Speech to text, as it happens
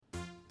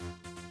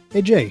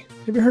Hey Jay,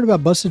 have you heard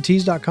about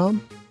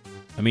BustedTees.com?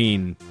 I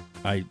mean,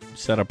 I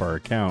set up our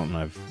account and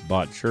I've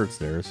bought shirts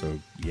there, so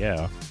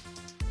yeah.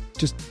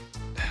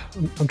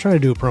 I'm trying to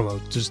do a promo.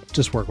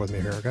 Just work with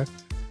me here, okay?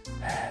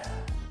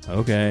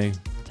 Okay,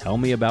 tell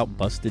me about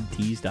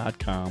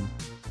BustedTees.com.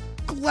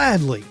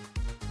 Gladly.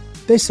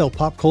 They sell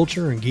pop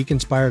culture and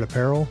geek-inspired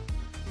apparel,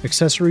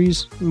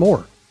 accessories, and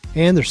more.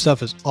 And their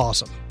stuff is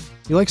awesome.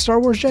 You like Star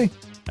Wars, Jay?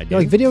 I do. You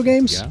like video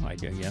games? Yeah, I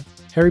do, yeah.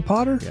 Harry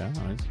Potter? Yeah.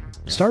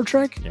 Star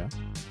Trek? Yeah.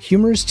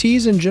 Humorous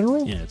tees in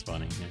general? Yeah, it's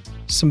funny. Yeah.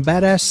 Some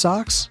badass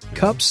socks,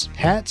 cups,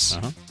 hats,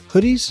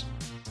 hoodies,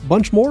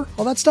 bunch more,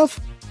 all that stuff?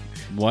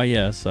 Why,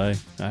 yes, I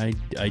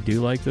do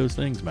like those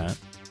things, Matt.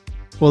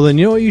 Well, then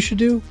you know what you should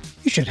do?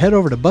 You should head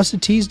over to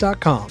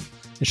BustedTees.com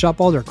and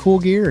shop all their cool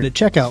gear, and at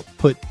checkout,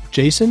 put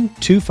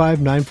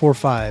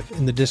Jason25945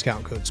 in the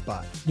discount code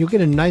spot. You'll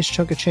get a nice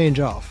chunk of change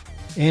off,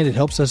 and it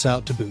helps us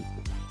out to boot.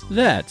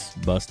 That's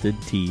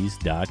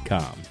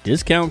BustedTees.com.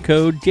 Discount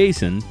code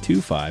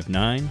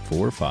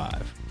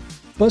Jason25945.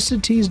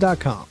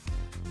 BustedTees.com.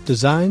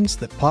 Designs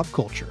that pop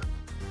culture.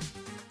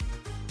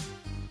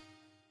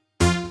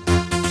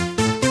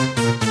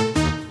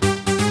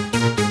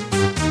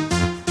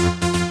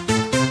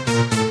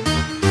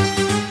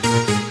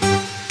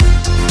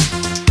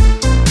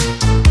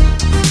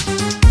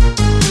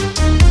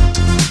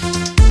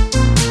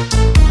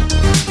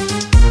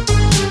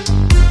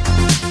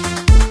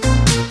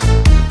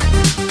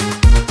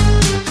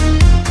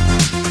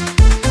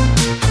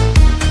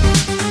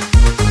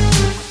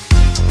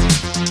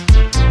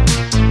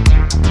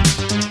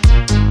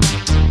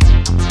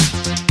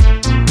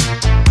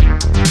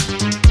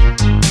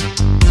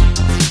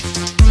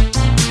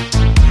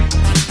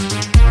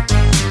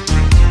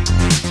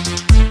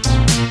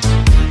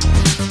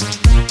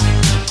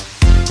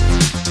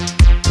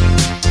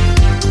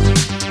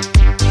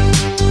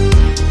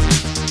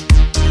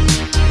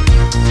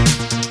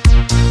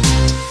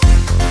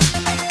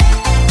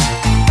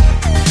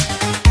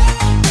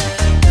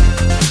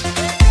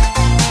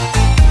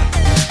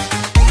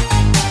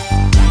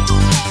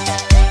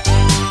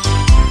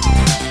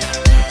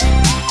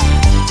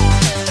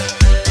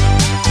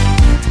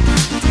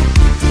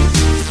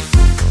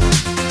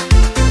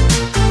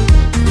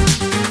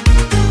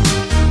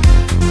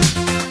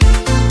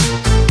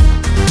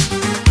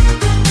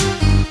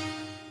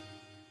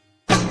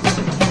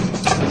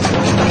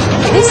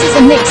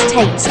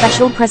 Mixtape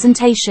special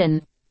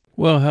presentation.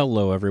 Well,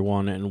 hello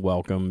everyone, and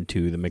welcome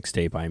to the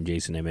Mixtape. I'm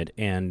Jason Emmett,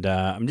 and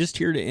I'm just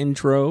here to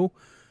intro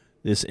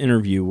this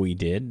interview we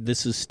did.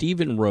 This is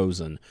Steven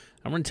Rosen.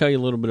 I'm going to tell you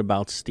a little bit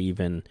about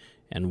Steven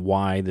and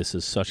why this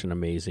is such an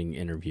amazing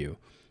interview.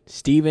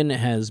 Steven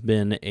has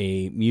been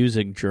a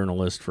music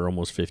journalist for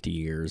almost 50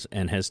 years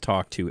and has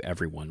talked to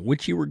everyone,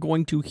 which you were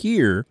going to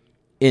hear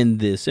in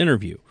this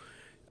interview.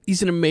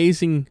 He's an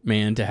amazing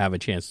man to have a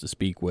chance to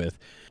speak with,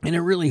 and I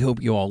really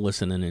hope you all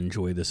listen and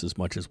enjoy this as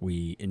much as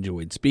we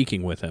enjoyed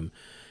speaking with him.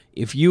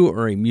 If you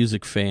are a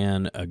music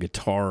fan, a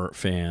guitar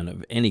fan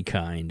of any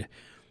kind,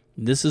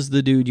 this is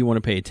the dude you want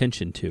to pay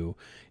attention to.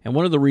 And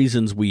one of the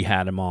reasons we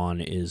had him on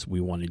is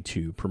we wanted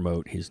to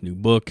promote his new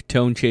book,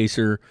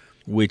 Tonechaser,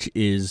 which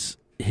is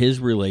his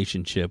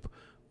relationship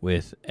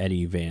with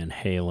Eddie Van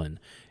Halen.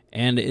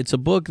 And it's a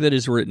book that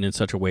is written in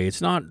such a way,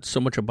 it's not so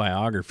much a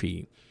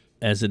biography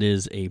as it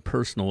is a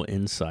personal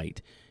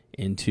insight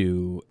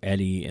into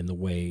Eddie and the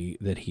way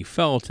that he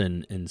felt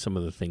and some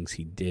of the things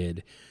he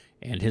did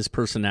and his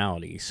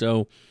personality.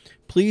 So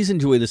please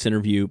enjoy this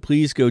interview.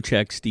 Please go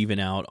check Steven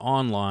out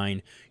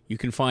online. You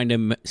can find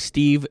him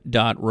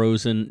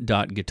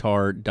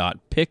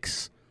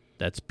steve.rosen.guitar.picks.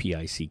 That's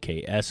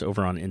P-I-C-K-S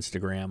over on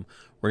Instagram.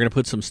 We're going to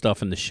put some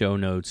stuff in the show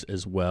notes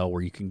as well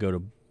where you can go to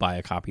buy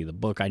a copy of the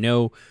book. I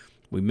know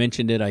we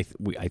mentioned it, I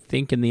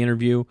think, in the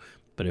interview,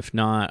 but if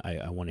not,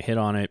 I want to hit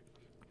on it.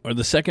 Or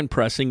the second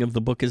pressing of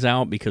the book is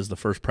out because the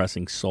first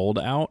pressing sold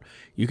out.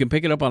 You can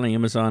pick it up on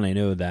Amazon, I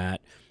know that,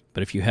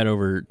 but if you head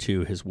over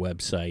to his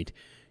website,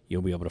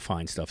 you'll be able to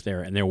find stuff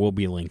there, and there will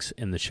be links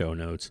in the show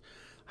notes.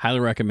 Highly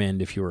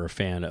recommend if you're a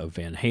fan of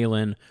Van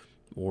Halen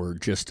or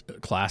just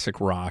classic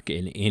rock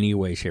in any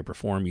way, shape, or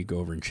form, you go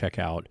over and check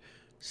out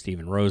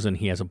Steven Rosen.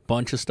 He has a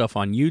bunch of stuff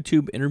on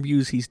YouTube,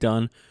 interviews he's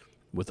done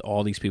with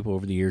all these people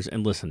over the years.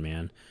 And listen,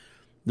 man,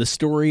 the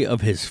story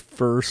of his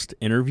first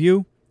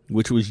interview,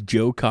 which was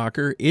Joe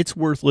Cocker, it's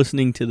worth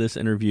listening to this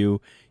interview,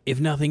 if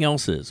nothing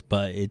else is,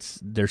 but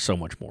there's so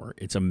much more.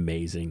 It's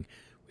amazing.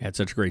 We had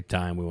such a great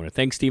time. We want to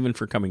thank Steven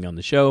for coming on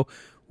the show.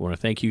 We want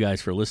to thank you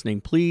guys for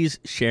listening. Please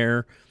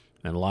share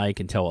and like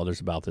and tell others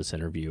about this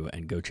interview,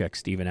 and go check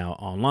Steven out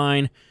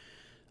online.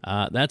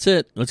 That's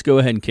it. Let's go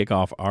ahead and kick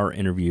off our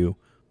interview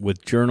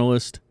with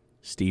journalist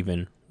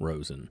Steven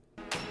Rosen.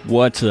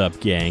 What's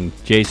up, gang?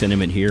 Jason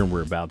Emmett here, and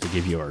we're about to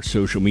give you our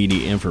social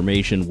media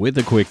information with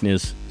a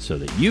quickness so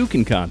that you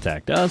can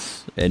contact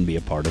us and be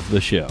a part of the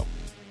show.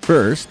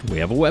 First, we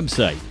have a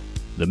website,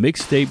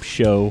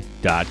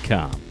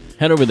 themixtapeshow.com.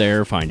 Head over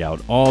there, find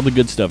out all the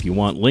good stuff you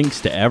want, links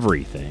to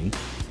everything,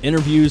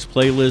 interviews,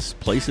 playlists,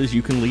 places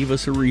you can leave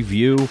us a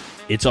review.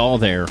 It's all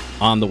there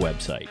on the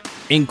website.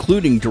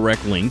 including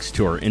direct links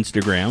to our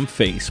Instagram,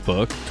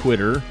 Facebook,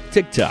 Twitter,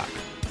 TikTok,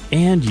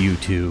 and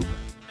YouTube.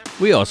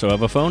 We also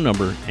have a phone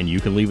number, and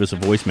you can leave us a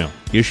voicemail.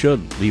 You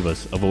should leave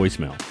us a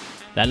voicemail.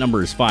 That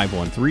number is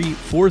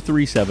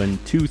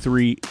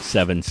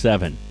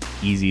 513-437-2377.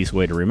 Easiest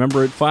way to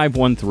remember it,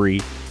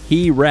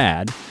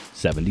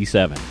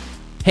 513-HE-RAD-77.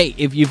 Hey,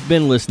 if you've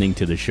been listening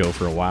to the show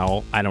for a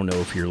while, I don't know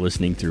if you're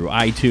listening through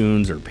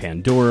iTunes or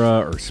Pandora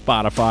or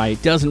Spotify.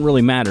 It doesn't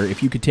really matter.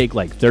 If you could take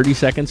like 30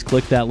 seconds,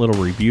 click that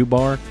little review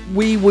bar,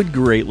 we would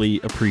greatly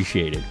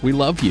appreciate it. We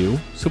love you,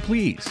 so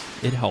please,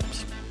 it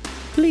helps.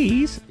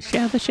 Please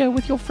share the show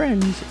with your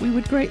friends. We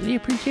would greatly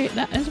appreciate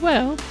that as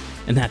well.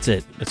 And that's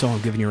it. That's all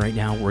I'm giving you right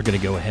now. We're going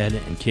to go ahead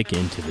and kick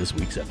into this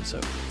week's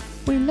episode.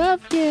 We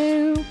love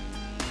you.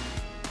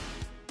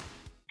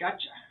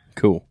 Gotcha.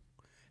 Cool.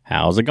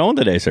 How's it going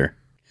today, sir?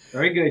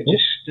 Very good.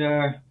 Just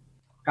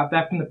got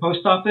back from the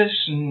post office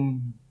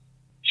and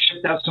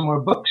shipped out some more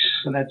books,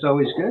 so that's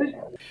always good.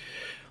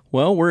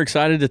 Well, we're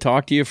excited to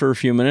talk to you for a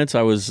few minutes.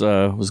 I was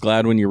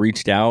glad when you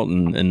reached out,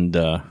 and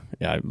I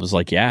was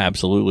like, yeah,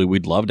 absolutely,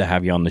 we'd love to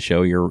have you on the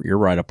show. You're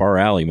right up our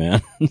alley,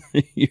 man.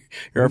 You're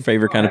our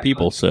favorite kind of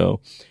people.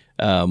 So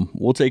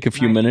we'll take a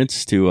few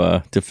minutes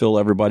to fill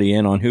everybody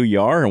in on who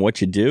you are and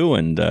what you do,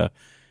 and then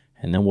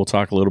we'll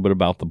talk a little bit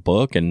about the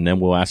book, and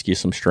then we'll ask you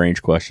some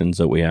strange questions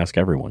that we ask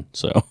everyone.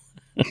 So,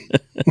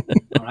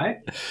 all right.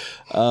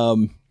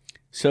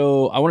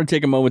 So I want to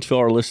take a moment to fill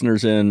our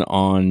listeners in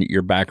on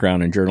your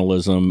background in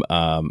journalism.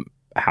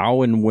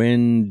 How and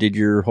when did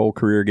your whole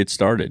career get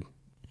started?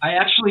 I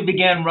actually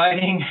began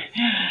writing,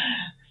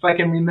 if I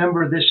can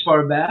remember this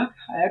far back,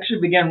 I actually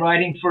began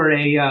writing for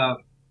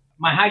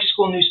my high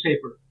school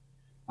newspaper.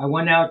 I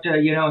went out,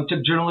 and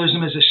took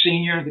journalism as a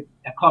senior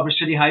at Culver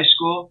City High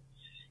School,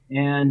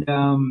 and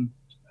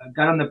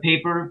got on the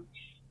paper.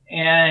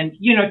 And,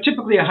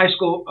 typically a high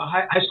school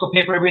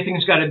paper,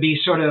 everything's got to be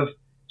sort of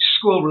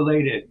school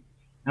related.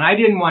 And I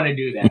didn't want to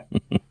do that.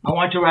 I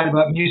wanted to write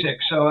about music.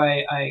 So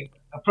I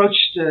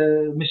approached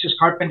Mrs.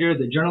 Carpenter,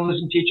 the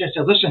journalism teacher, and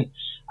said, listen,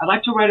 I'd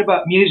like to write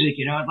about music.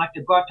 I'd like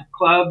to go out to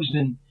clubs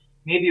and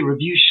maybe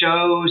review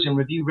shows and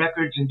review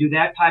records and do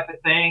that type of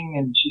thing.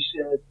 And she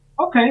said,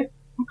 okay,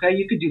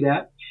 you could do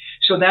that.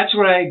 So that's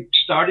where I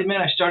started,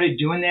 man. I started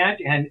doing that.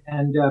 And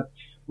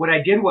what I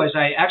did was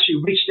I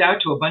actually reached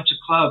out to a bunch of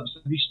clubs.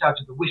 I reached out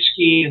to the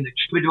Whiskey and the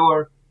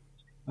Troubadour.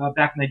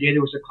 Back in the day, there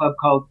was a club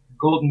called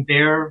Golden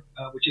Bear,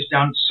 which is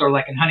down sort of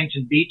like in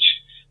Huntington Beach,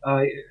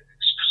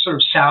 sort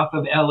of south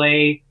of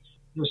LA.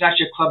 There was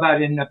actually a club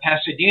out in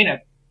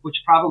Pasadena,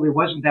 which probably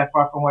wasn't that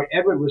far from where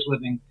Edward was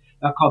living,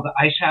 called the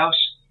Ice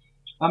House.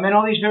 And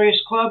all these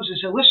various clubs. I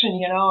said,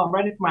 listen, I'm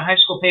writing for my high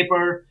school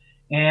paper,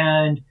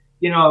 and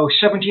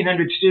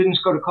 1,700 students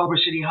go to Culver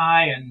City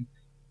High, and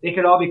they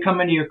could all be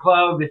coming to your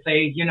club if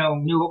they,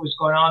 knew what was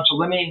going on. So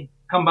let me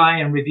come by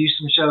and review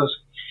some shows.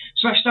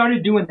 So I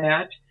started doing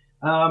that.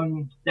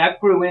 That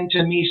grew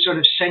into me sort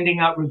of sending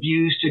out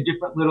reviews to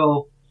different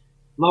little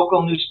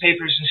local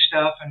newspapers and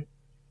stuff. And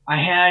I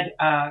had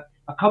a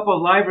couple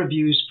of live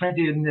reviews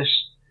printed in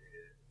this.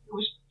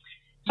 It's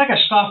like a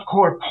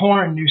softcore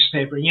porn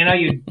newspaper.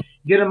 You'd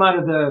get them out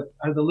of the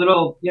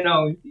little,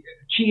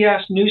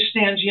 kiosk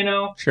newsstands,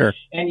 Sure.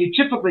 And you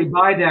typically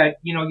buy that,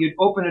 you'd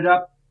open it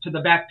up to the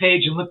back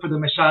page and look for the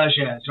massage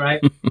ads, right?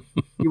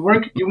 You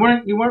weren't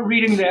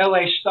reading the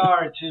LA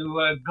Star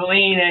to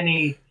glean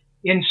any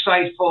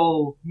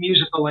insightful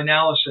musical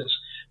analysis.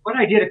 But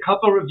I did a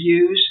couple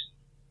reviews,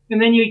 and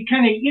then you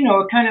kind of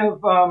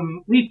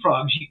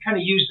leapfrogs. You kind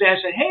of use that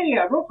and say, hey,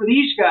 I wrote for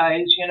these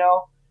guys,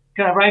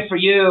 can I write for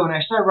you? And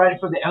I started writing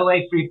for the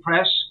LA Free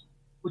Press,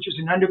 which was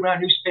an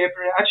underground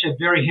newspaper, actually a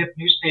very hip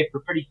newspaper,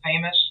 pretty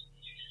famous.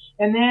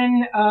 And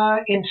then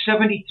in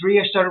 73,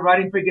 I started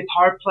writing for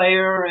Guitar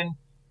Player and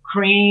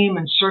Cream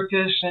and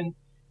Circus, and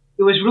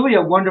it was really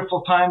a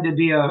wonderful time to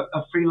be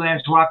a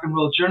freelance rock and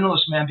roll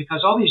journalist, man,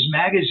 because all these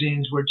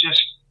magazines were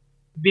just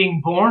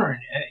being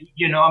born.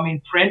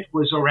 Print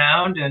was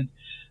around, and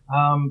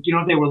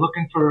they were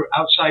looking for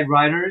outside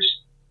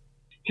writers.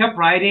 Kept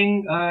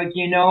writing,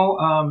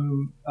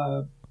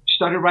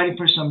 started writing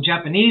for some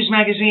Japanese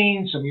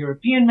magazines, some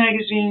European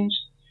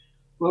magazines,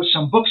 wrote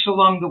some books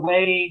along the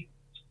way,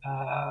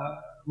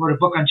 wrote a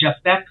book on Jeff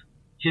Beck,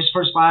 his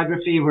first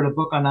biography, wrote a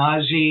book on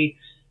Ozzy,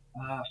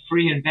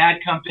 Free and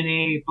Bad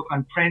Company, book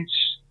on Prince,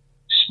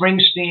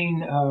 Springsteen,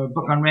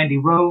 book on Randy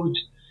Rhoads,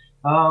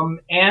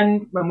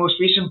 and my most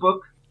recent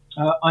book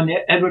on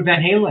Edward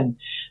Van Halen.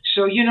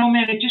 So,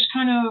 man, it just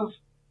kind of,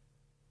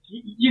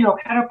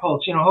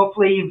 catapults.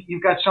 Hopefully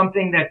you've got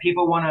something that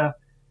people want to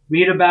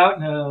read about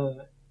and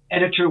an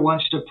editor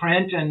wants to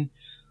print. And,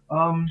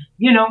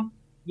 you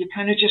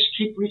kind of just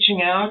keep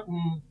reaching out,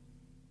 and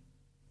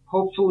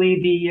hopefully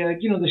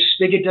the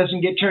spigot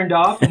doesn't get turned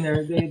off, and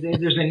there's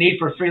a need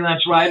for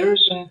freelance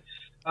writers.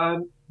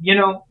 And,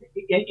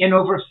 in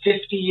over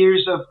 50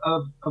 years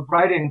of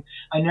writing,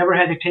 I never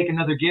had to take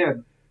another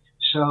gig.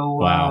 So,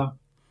 wow.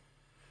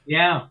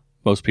 Yeah.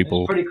 Most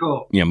people, it's pretty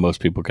cool. Yeah,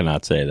 most people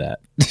cannot say that.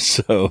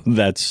 So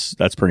that's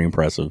pretty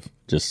impressive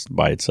just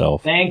by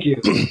itself. Thank you.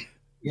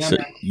 Yeah, So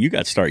man. you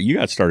got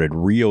started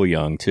real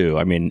young too.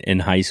 I mean, in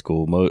high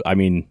school.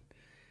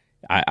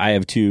 I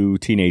have two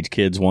teenage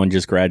kids. One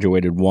just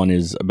graduated. One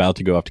is about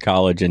to go off to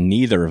college, and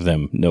neither of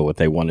them know what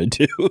they want to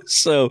do.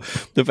 So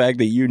the fact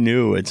that you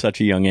knew at such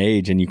a young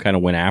age and you kind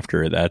of went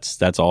after it, that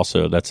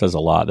says a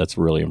lot. That's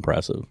really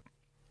impressive.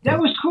 That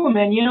was cool,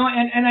 man.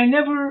 And I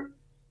never.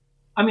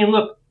 I mean,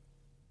 look,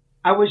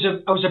 I was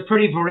a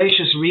pretty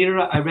voracious reader.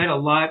 I read a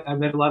lot. I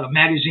read a lot of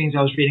magazines.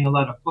 I was reading a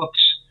lot of books.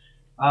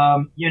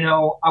 I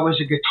was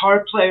a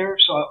guitar player,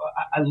 so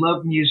I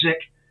love music.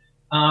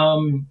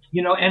 And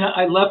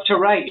I love to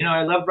write.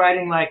 I love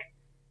writing like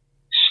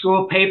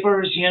school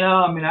papers.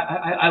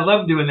 I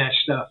love doing that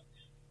stuff.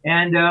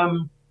 And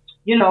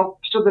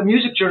so the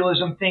music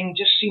journalism thing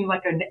just seemed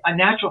like a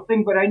natural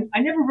thing, but I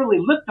never really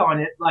looked on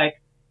it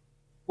like,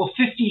 well,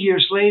 50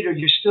 years later,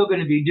 you're still going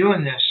to be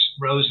doing this,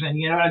 Rosen.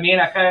 You know what I mean?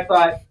 I kind of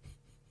thought,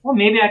 well,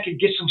 maybe I could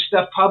get some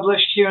stuff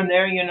published here and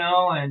there,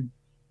 and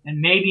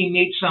maybe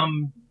meet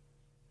some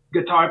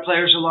guitar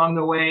players along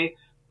the way.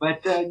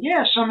 But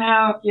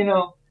somehow,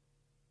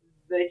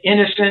 the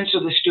innocence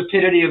or the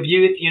stupidity of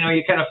youth, you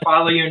kind of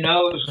follow your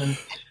nose, and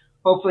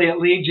hopefully it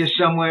leads you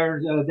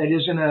somewhere that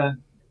isn't a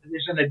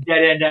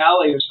dead end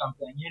alley or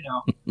something,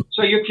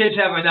 So your kids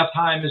have enough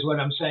time, is what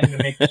I'm saying, to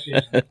make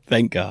decisions.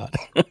 Thank God.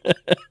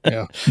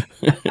 Yeah.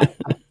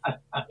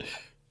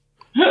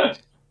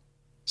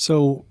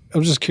 So I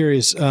was just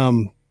curious,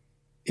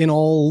 in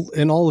all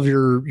of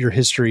your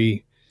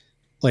history,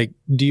 like,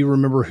 do you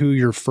remember who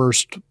your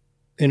first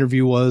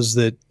interview was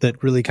that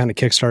really kind of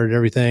kickstarted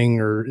everything,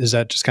 or is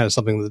that just kind of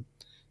something that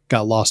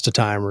got lost to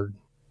time? Or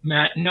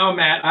Matt,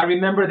 I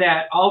remember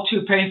that all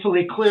too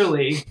painfully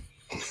clearly,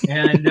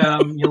 and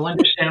you'll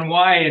understand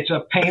why it's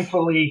a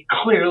painfully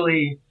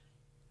clearly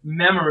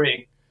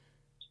memory.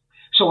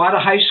 So out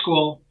of high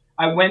school,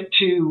 I went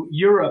to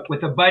Europe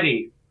with a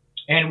buddy,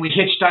 and we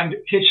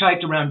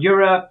hitchhiked around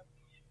Europe,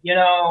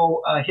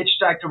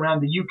 hitchhiked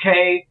around the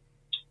UK.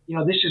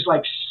 This is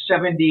like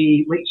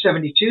late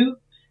 72.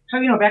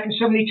 So, back in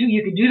 72,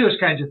 you could do those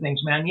kinds of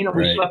things, man. We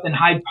Right. slept in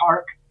Hyde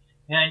Park,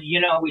 and,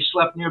 we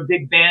slept near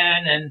Big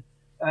Ben,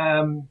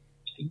 and,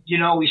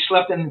 we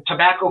slept in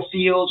tobacco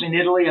fields in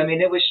Italy. I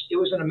mean, it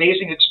was an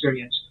amazing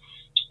experience.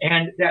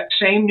 And that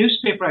same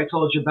newspaper I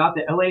told you about,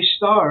 the LA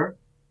Star,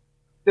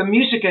 the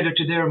music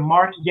editor there,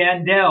 Mark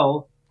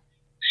Yandel,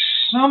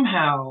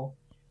 somehow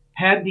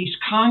had these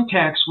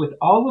contacts with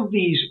all of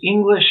these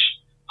English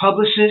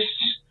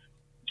publicists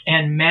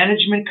and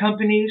management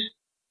companies.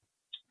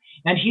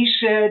 And he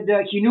said,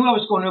 he knew I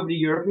was going over to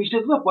Europe. And he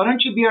said, look, why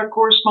don't you be our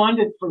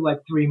correspondent for like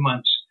 3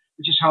 months,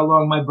 which is how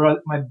long my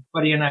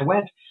buddy and I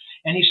went.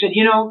 And he said,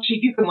 see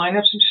if you can line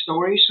up some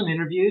stories, some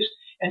interviews,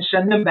 and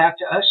send them back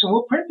to us, and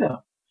we'll print them.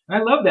 And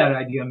I love that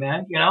idea,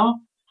 man.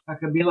 I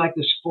could be like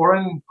this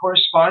foreign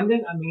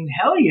correspondent. I mean,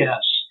 hell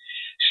yes.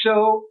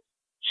 So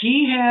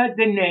he had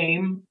the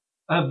name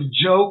of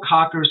Joe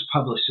Cocker's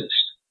publicist.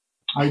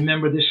 I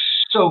remember this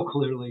so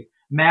clearly,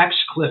 Max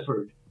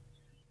Clifford.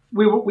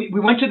 We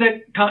went to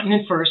the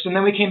continent first, and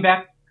then we came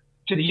back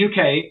to the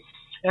UK.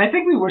 And I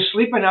think we were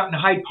sleeping out in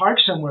Hyde Park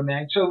somewhere,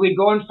 man. So we'd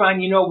go and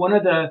find, one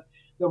of the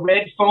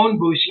red phone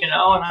booths, and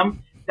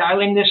I'm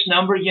dialing this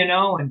number,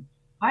 and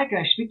hi, can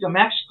I speak to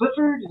Max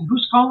Clifford? And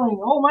who's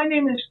calling? Oh, my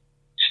name is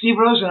Steve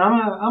Rosen.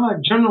 I'm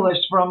a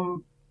journalist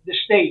from the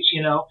States,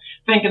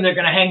 thinking they're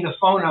going to hang the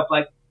phone up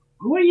like,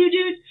 who are you,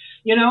 dude?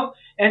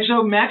 And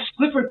so Max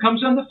Clifford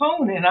comes on the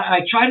phone, and I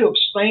try to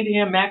explain to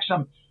him, Max,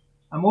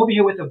 I'm over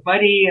here with a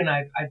buddy, and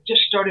I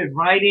just started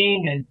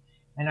writing,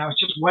 and I was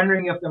just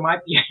wondering if there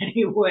might be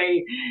any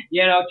way,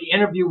 to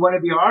interview one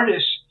of your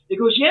artists. He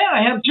goes, yeah,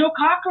 I have Joe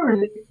Cocker,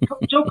 and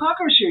Joe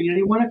Cocker's here.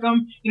 You want to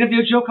come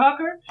interview Joe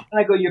Cocker? And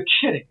I go, you're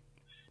kidding,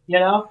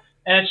 And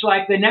it's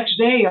like the next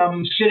day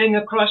I'm sitting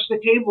across the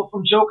table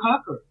from Joe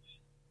Cocker.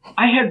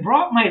 I had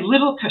brought my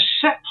little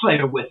cassette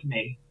player with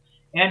me,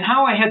 and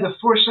how I had the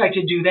foresight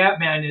to do that,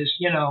 man, is,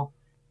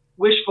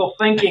 wishful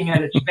thinking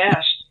at its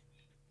best.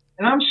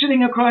 And I'm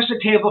sitting across the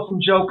table from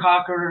Joe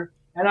Cocker,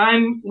 and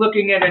I'm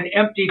looking at an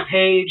empty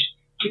page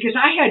because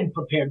I hadn't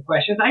prepared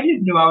questions. I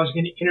didn't know I was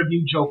going to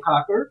interview Joe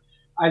Cocker.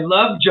 I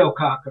love Joe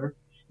Cocker.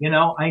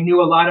 I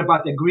knew a lot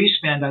about the Grease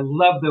Band. I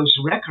love those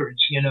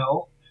records,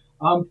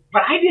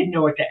 but I didn't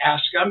know what to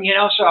ask him,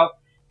 So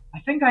I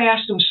think I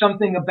asked him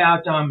something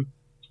about,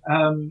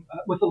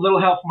 with a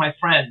little help from my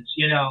friends,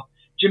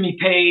 Jimmy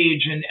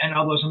Page and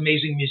all those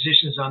amazing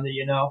musicians on there,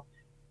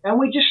 And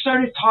we just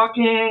started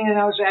talking, and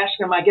I was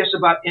asking him, I guess,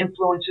 about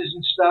influences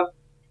and stuff.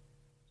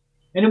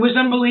 And it was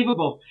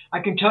unbelievable.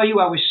 I can tell you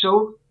I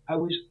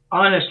was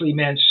honestly,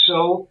 man,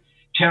 so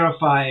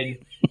terrified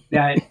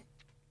that,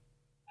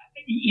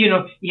 you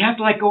have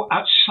to go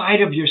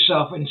outside of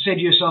yourself and say to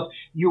yourself,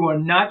 you are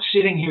not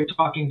sitting here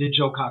talking to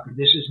Joe Cocker.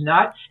 This is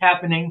not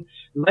happening.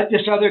 Let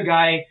this other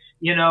guy,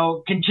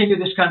 continue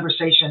this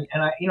conversation.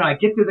 And I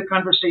get through the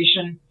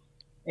conversation,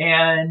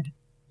 and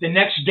the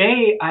next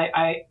day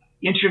I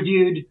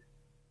interviewed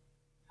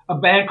a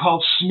band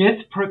called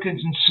Smith,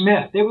 Perkins and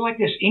Smith. They were like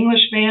this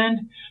English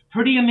band,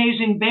 pretty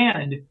amazing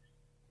band.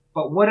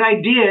 But what I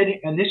did,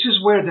 and this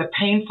is where the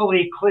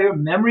painfully clear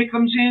memory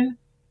comes in,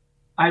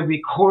 I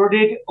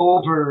recorded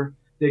over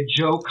the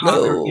Joe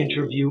Cocker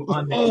interview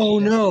on the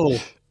cassette. No.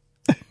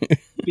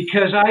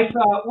 Because I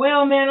thought,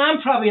 well, man,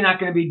 I'm probably not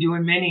going to be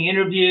doing many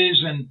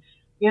interviews. And,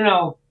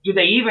 do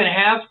they even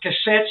have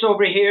cassettes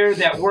over here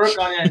that work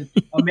on an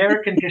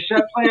American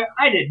cassette player?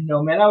 I didn't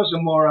know, man. I was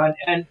a moron.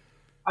 And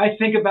I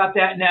think about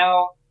that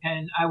now,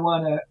 and I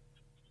want to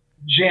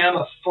jam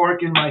a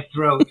fork in my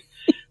throat.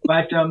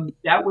 But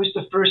that was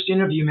the first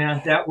interview,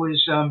 man. That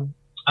was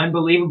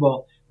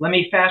unbelievable. Let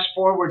me fast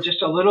forward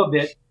just a little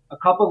bit. A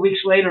couple of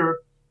weeks later,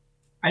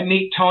 I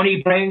meet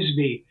Tony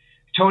Brainsby.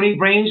 Tony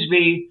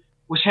Brainsby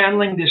was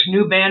handling this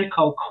new band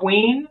called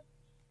Queen.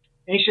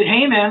 And he said,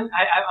 hey, man,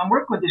 I'm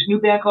working with this new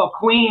band called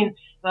Queen,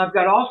 and I've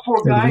got all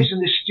 4 guys in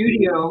the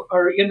studio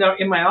or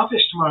in my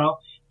office tomorrow.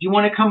 Do you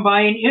want to come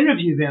by and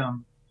interview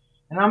them?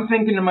 And I'm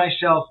thinking to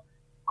myself,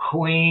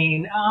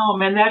 Queen, oh,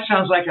 man, that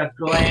sounds like a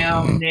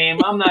glam name.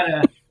 I'm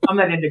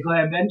not into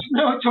glam bands.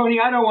 No, Tony,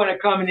 I don't want to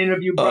come and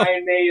interview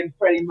Brian May and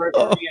Freddie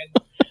Mercury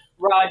and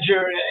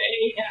Roger.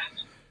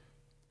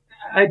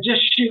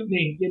 Just shoot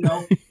me,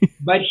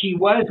 But he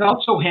was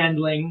also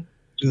handling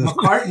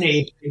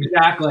McCartney.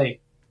 Exactly.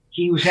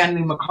 He was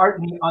handling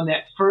McCartney on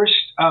that first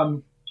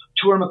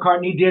tour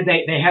McCartney did.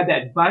 They had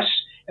that bus,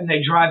 and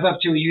they drive up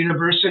to a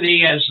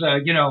university as,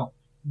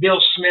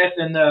 Bill Smith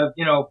and the,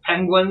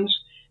 Penguins,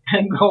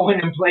 and go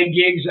in and play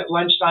gigs at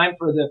lunchtime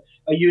for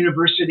a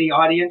university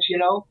audience,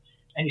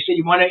 And he said,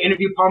 you want to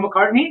interview Paul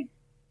McCartney?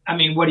 I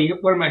mean, what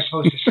am I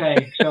supposed to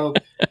say? So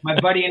my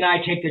buddy and I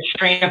take the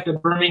train up to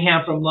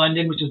Birmingham from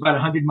London, which is about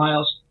 100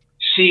 miles,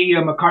 see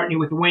McCartney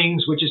with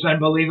Wings, which is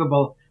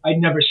unbelievable. I'd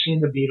never seen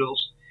the Beatles.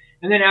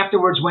 And then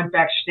afterwards went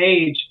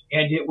backstage,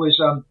 and it was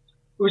a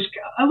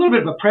little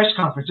bit of a press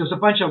conference. There was a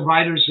bunch of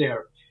writers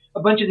there, a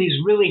bunch of these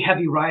really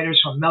heavy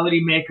writers from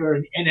Melody Maker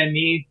and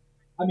NME.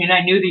 I mean,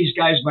 I knew these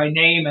guys by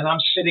name, and I'm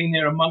sitting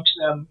there amongst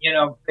them,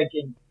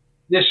 thinking,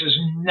 this is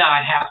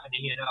not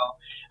happening,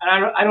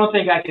 And I don't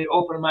think I could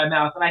open my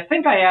mouth. And I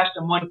think I asked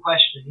him one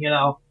question,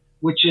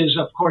 which is,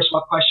 of course,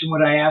 what question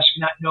would I ask,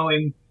 not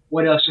knowing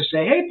what else to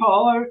say? Hey,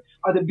 Paul,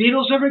 are the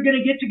Beatles ever going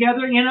to get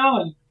together,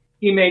 And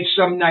he made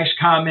some nice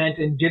comment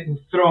and didn't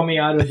throw me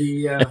out of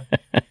the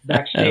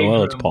backstage well,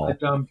 room. it's Paul.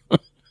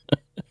 But,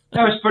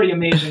 that was pretty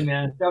amazing,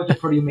 man. That was a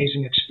pretty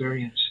amazing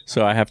experience.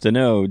 So I have to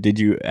know,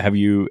 have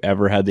you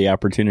ever had the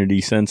opportunity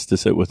since to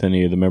sit with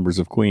any of the members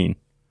of Queen?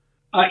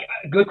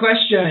 Good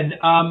question.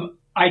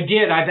 I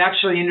did. I've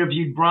actually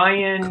interviewed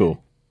Brian 2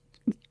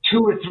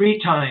 or 3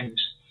 times.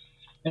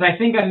 And I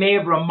think I may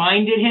have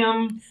reminded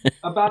him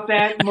about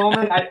that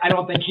moment. I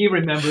don't think he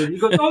remembered. He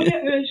goes, oh,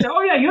 yeah. He said,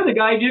 oh, yeah, you're the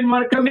guy who didn't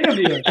want to come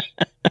interview us.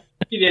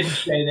 He didn't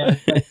say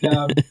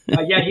that.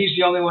 But, yeah, he's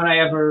the only one I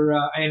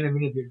ever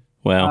interviewed.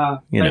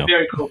 Well, but a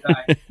very cool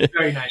guy.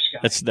 Very nice guy.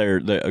 That's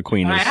the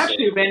Queen. And I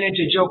actually ran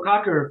into Joe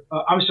Cocker.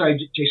 I'm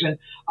sorry, Jason,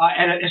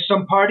 at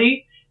some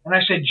party. And I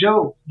said,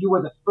 Joe, you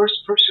were the first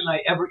person I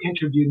ever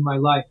interviewed in my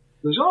life.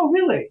 He goes, oh,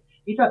 really?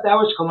 He thought that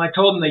was cool. And I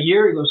told him the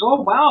year. He goes,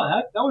 oh,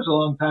 wow, that was a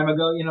long time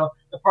ago.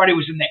 The party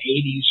was in the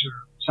 80s or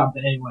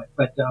something anyway.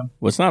 But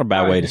well, it's not a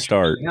bad way to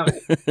start.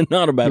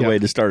 Not a bad way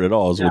to start at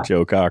all is with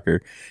Joe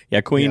Cocker.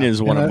 Yeah, Queen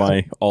is one of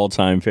my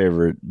all-time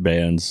favorite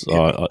bands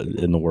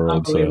in the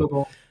world.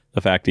 So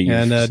the fact that you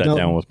sat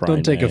down with Brian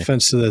don't take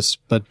offense to this,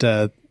 but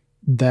that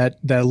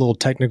little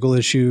technical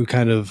issue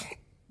kind of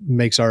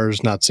makes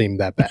ours not seem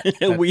that bad.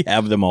 We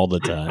have them all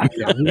the time.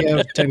 We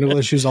have technical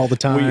issues all the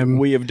time.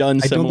 We have done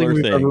similar I don't think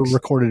we've things. ever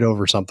recorded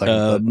over something.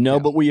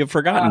 But we have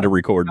forgotten to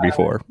record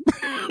before.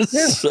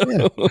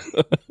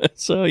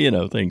 So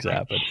things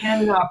happen. I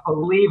cannot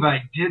believe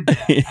I did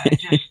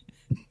that.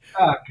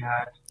 Oh,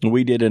 God.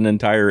 We did an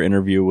entire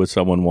interview with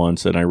someone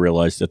once, and I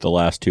realized at the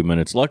last 2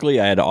 minutes, luckily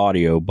I had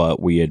audio,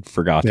 but we had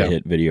forgot to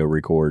hit video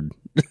record.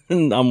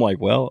 And I'm like,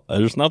 well,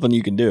 there's nothing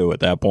you can do at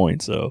that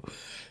point. So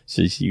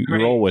you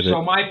roll with it.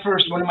 So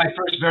one of my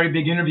first very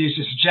big interviews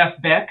is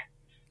Jeff Beck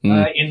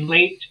in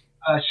late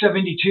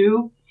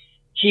 72.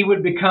 He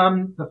would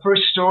become the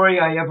first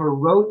story I ever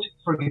wrote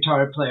for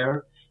Guitar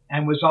Player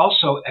and was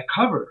also a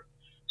cover.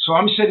 So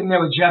I'm sitting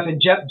there with Jeff,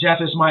 and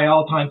Jeff is my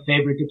all-time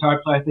favorite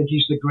guitar player. I think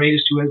he's the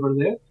greatest who ever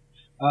lived.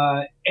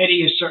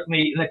 Eddie is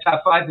certainly in the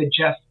top 5, but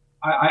Jeff,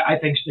 I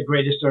think, is the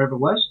greatest there ever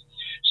was.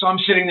 So I'm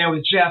sitting there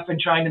with Jeff and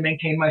trying to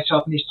maintain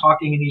myself, and he's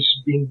talking, and he's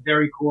being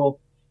very cool.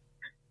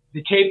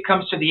 The tape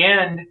comes to the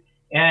end,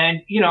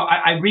 and,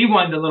 I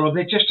rewind a little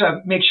bit just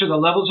to make sure the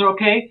levels are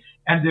okay,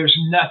 and there's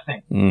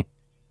nothing. And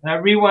I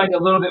rewind a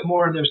little bit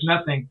more, and there's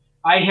nothing.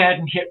 I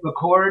hadn't hit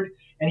record,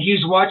 and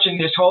he's watching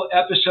this whole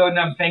episode, and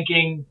I'm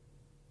thinking,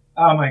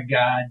 oh, my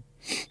God.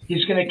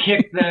 He's going to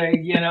kick the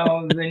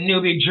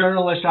newbie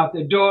journalist out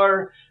the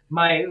door.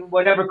 My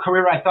whatever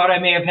career I thought I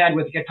may have had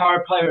with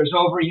Guitar Player is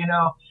over, He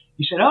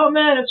said, oh,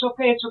 man, it's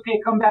okay.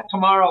 Come back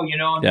tomorrow,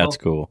 and that's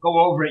cool. Go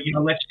over it.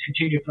 Let's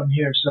continue from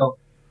here. So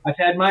I've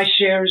had my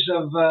shares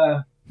of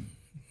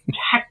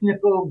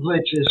technical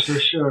glitches for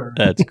sure.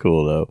 That's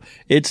cool though.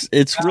 It's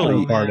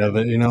really part of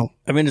it, you know.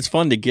 I mean, it's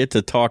fun to get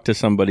to talk to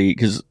somebody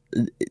because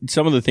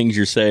some of the things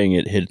you're saying,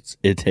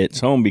 it hits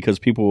home because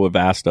people have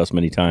asked us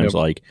many times,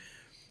 like,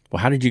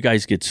 well, how did you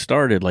guys get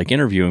started? Like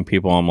interviewing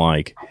people. I'm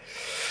like,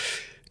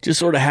 just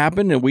sort of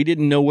happened, and we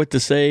didn't know what to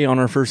say on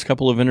our first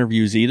couple of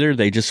interviews either.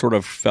 They just sort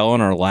of fell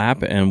in our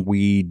lap, and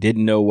we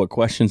didn't know what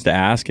questions to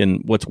ask.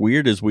 And what's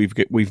weird is we've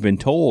been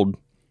told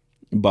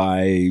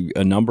by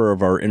a number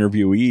of our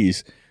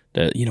interviewees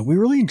that, you know, we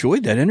really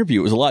enjoyed that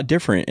interview. It was a lot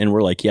different. And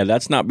we're like, yeah,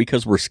 that's not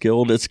because we're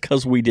skilled. It's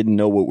because we didn't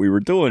know what we were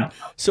doing.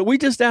 So we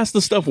just asked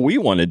the stuff we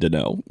wanted to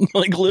know.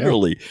 Like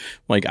literally,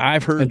 like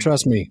I've heard. And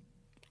trust me,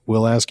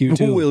 we'll ask you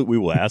too. We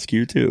will ask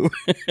you too.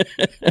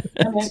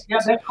 Yeah,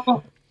 that's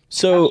cool.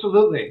 So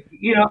absolutely.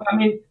 You know, I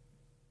mean,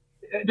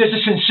 there's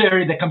a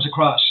sincerity that comes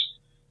across,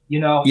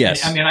 you know.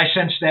 Yes. I mean, I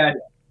sense that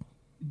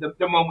the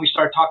moment we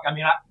start talking, I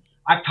mean,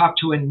 I've talked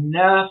to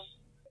enough,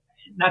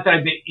 not that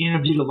I've been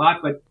interviewed a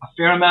lot, but a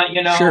fair amount,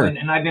 you know, sure.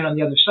 and I've been on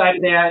the other side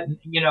of that. And,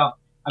 you know,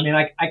 I mean,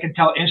 I can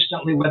tell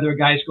instantly whether a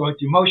guy's going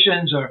through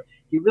motions or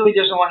he really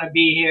doesn't want to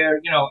be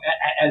here, you know,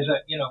 as a,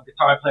 you know,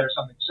 guitar player or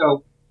something.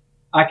 So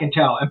I can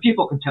tell, and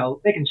people can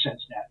tell, they can sense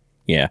that.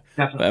 Yeah.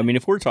 Definitely. I mean,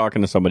 if we're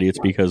talking to somebody, it's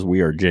because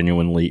we are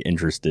genuinely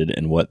interested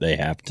in what they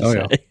have to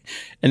say. Yeah.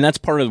 And that's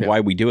part of why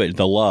we do it.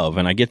 The love.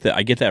 And I get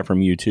that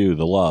from you too.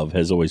 The love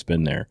has always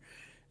been there.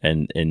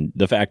 And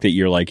the fact that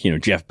you're like, you know,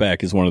 Jeff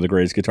Beck is one of the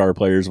greatest guitar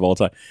players of all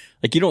time.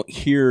 Like, you don't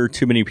hear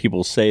too many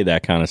people say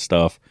that kind of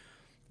stuff.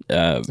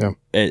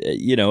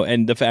 You know,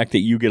 and the fact that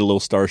you get a little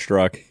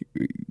starstruck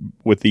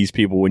with these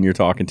people when you're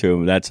talking to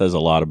them, that says a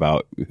lot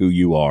about who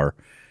you are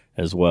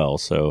as well.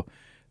 So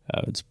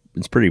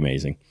it's pretty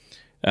amazing.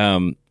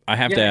 I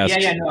have to ask.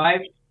 No,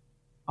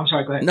 I'm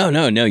sorry. Go ahead.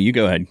 No. You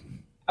go ahead.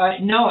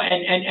 No,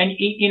 and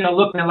you know,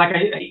 look, man, like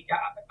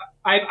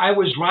I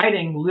was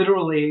writing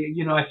literally.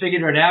 You know, I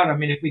figured it out. I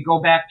mean, if we go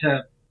back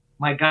to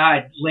my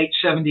God, late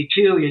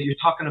 '72, you're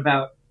talking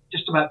about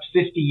just about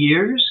 50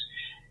 years,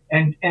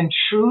 and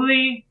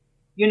truly,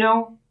 you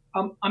know,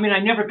 I mean, I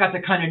never got the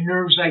kind of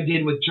nerves I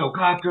did with Joe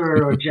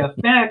Cocker or Jeff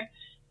Beck,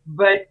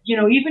 but you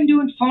know, even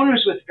doing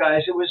phoners with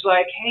guys, it was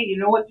like, hey, you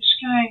know what, this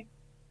guy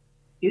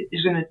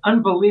is an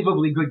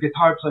unbelievably good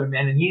guitar player,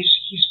 man, and he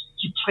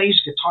plays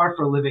guitar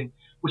for a living,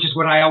 which is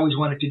what I always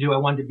wanted to do. I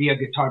wanted to be a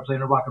guitar player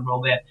in a rock and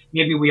roll band.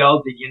 Maybe we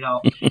all did, you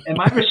know. And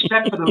my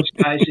respect for those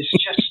guys is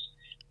just,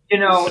 you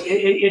know,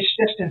 it's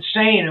just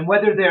insane. And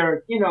whether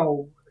they're, you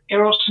know,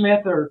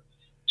 Aerosmith or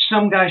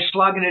some guy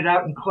slogging it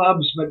out in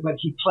clubs, but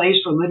he plays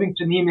for a living,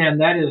 to me, man,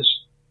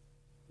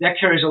 that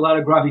carries a lot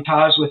of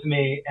gravitas with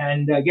me.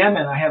 And yeah,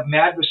 man, I have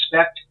mad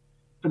respect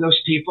for those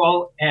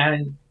people.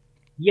 And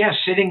yeah,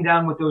 sitting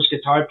down with those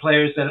guitar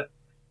players that,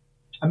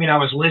 I mean, I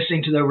was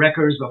listening to their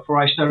records before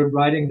I started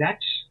writing.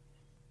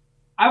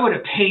 I would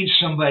have paid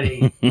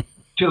somebody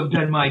to have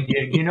done my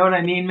gig. You know what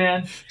I mean,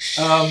 man?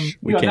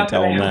 We can't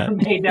tell them that. I never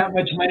made that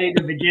much money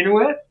to begin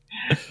with,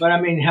 but I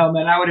mean, hell,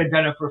 man, I would have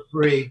done it for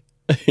free.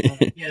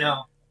 You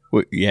know.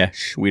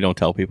 We don't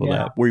tell people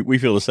that. We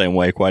feel the same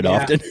way quite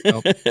often.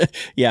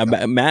 Yeah,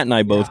 Matt and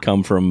I both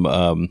come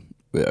from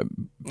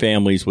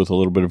families with a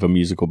little bit of a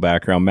musical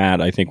background. Matt,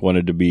 I think,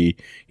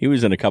 he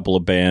was in a couple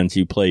of bands.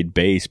 He played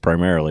bass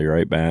primarily,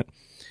 right, Matt?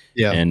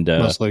 Yeah, and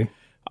mostly.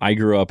 I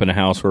grew up in a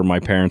house where my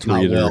parents were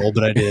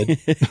but I did.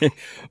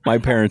 My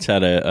parents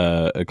had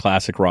a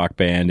classic rock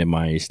band, and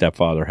my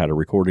stepfather had a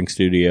recording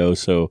studio.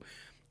 So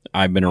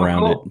I've been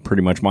around it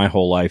pretty much my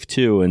whole life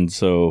too. And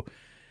so,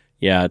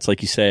 yeah, it's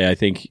like you say. I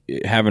think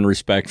having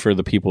respect for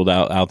the people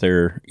out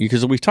there,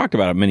 because we've talked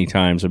about it many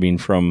times. I mean,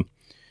 from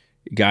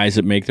guys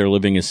that make their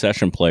living as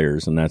session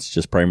players, and that's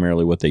just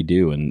primarily what they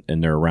do, and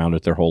they're around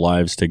it their whole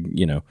lives to,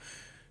 you know.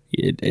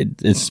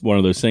 It's one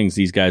of those things.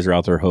 These guys are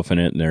out there hoofing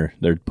it, and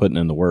they're putting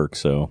in the work.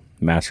 So,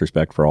 mass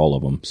respect for all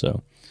of them.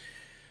 So,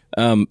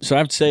 so I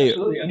have to say,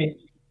 I mean,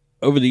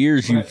 over the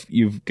years,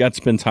 you've got to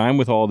spend time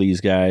with all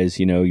these guys.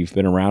 You know, you've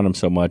been around them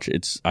so much.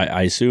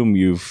 I assume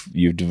you've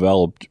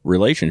developed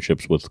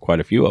relationships with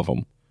quite a few of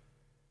them.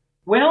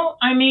 Well,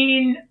 I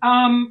mean,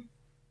 a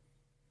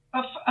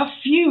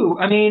few.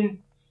 I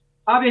mean,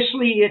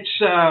 obviously, it's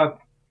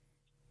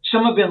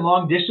some have been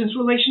long distance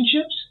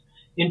relationships.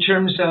 In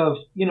terms of,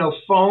 you know,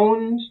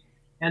 phones,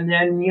 and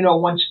then, you know,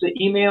 once the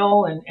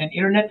email and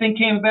internet thing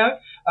came about,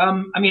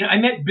 I mean, I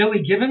met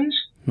Billy Gibbons.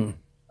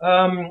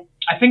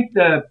 I think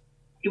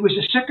it was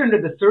the second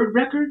or the third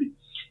record,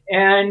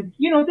 and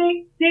you know,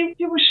 they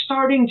were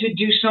starting to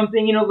do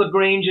something. You know,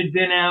 LaGrange had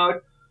been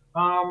out,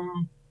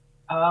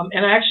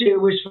 and actually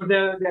it was for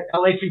that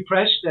LA Free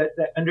Press,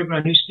 that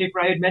underground newspaper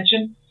I had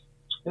mentioned,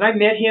 and I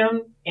met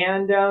him,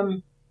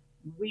 and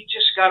we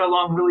just got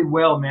along really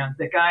well, man.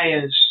 The guy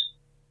is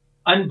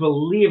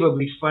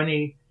unbelievably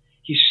funny.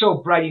 He's so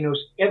bright. He knows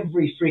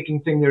every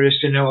freaking thing there is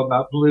to know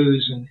about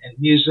blues and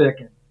music.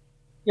 And,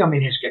 you know, I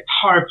mean, his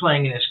guitar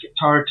playing and his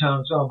guitar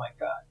tones. Oh my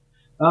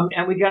God.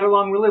 And we got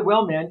along really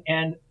well, man.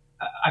 And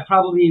I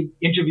probably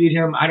interviewed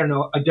him, I don't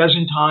know, a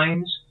dozen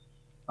times.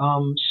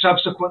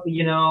 Subsequently,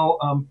 you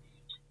know,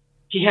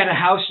 he had a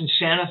house in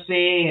Santa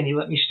Fe, and he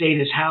let me stay at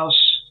his house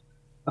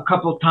a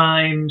couple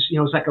times. You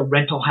know, it was like a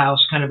rental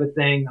house kind of a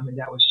thing. I mean,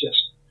 that was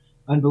just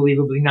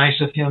unbelievably nice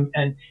of him.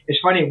 And it's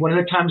funny, one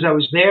of the times I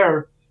was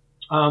there,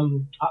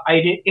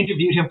 I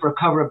interviewed him for a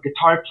cover of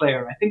Guitar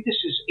Player. I think this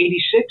is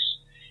 86.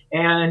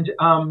 And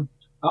on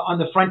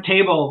the front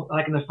table,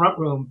 like in the front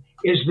room,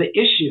 is the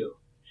issue.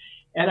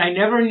 And I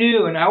never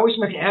knew, and I always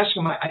meant to ask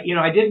him,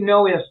 I didn't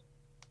know if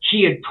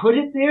he had put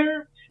it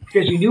there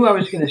because he knew I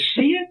was going to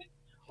see it,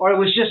 or it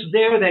was just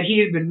there that he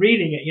had been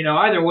reading it. You know,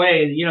 either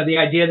way, you know, the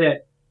idea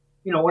that,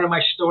 you know, one of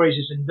my stories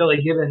is in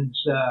Billy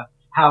Gibbons'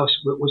 house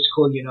was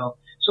cool, you know.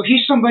 So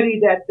he's somebody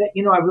that,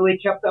 you know, I really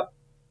kept up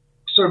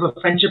sort of a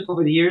friendship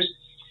over the years.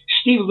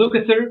 Steve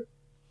Lukather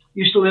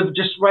used to live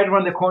just right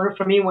around the corner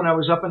from me when I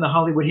was up in the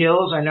Hollywood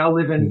Hills. I now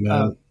live in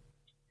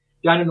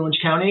down in Orange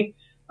County.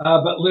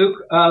 But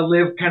Luke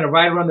lived kind of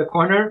right around the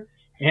corner.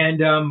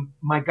 And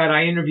my God,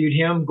 I interviewed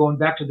him going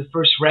back to the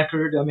first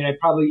record. I mean, I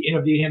probably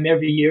interviewed him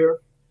every year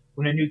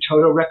when a new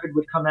Toto record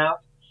would come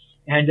out.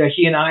 And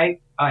he and I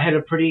had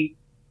a pretty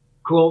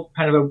cool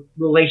kind of a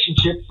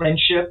relationship,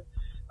 friendship.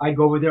 I'd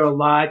go over there a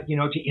lot, you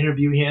know, to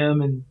interview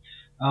him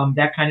and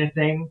that kind of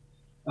thing.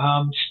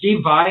 Steve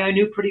Vai I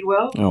knew pretty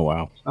well. Oh,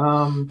 wow.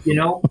 You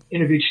know,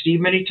 interviewed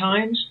Steve many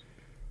times.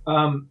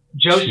 Joe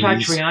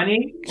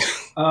Satriani,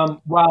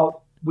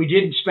 while we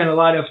didn't spend a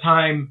lot of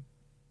time,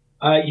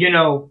 you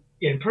know,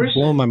 in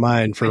person. Blowing my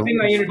mind for, I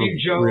think I interviewed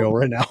Joe real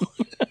right now.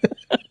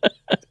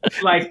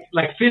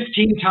 like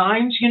 15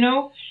 times, you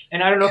know,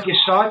 and I don't know if you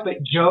saw it,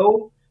 but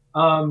Joe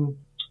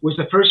was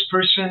the first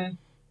person,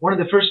 one of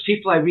the first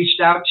people I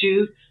reached out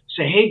to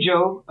say, hey,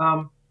 Joe,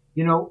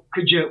 you know,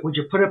 would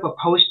you put up a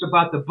post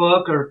about the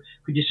book, or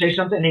could you say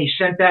something? And he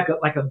sent back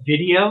like a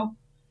video,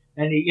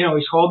 and he, you know,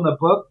 he's holding the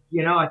book.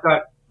 You know, I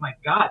thought, my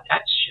God,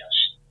 that's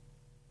just,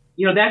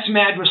 you know, that's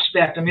mad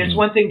respect. I mean, it's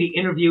one thing to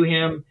interview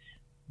him,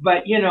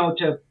 but, you know,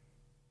 to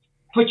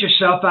put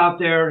yourself out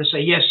there and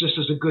say, yes, this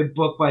is a good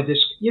book by this,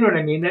 you know what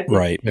I mean?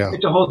 Right. Yeah.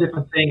 It's a whole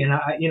different thing. And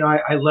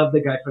I love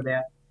the guy for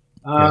that.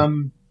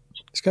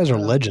 These guys are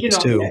legends, you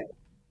know, too.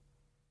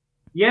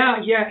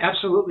 Yeah,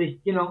 absolutely.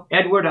 You know,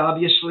 Edward,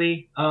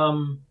 obviously.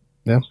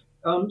 Yeah,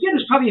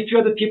 there's probably a few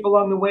other people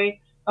along the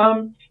way.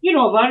 You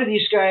know, a lot of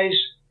these guys,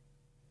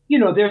 you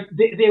know,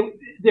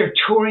 they're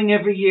touring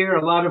every year.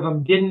 A lot of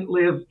them didn't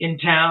live in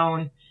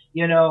town,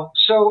 you know.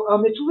 So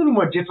it's a little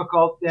more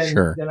difficult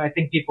than I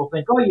think people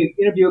think. Oh, you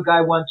interview a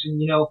guy once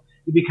and, you know,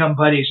 you become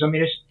buddies. I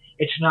mean,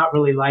 it's not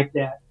really like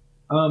that.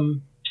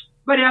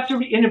 But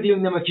after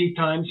interviewing them a few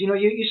times, you know,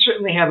 you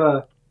certainly have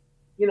a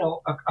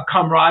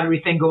camaraderie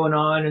thing going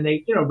on, and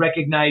they, you know,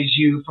 recognize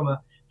you from a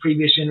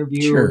previous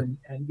interview, and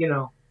you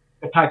know,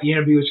 the type of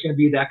interview is going to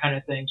be that kind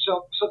of thing.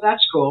 So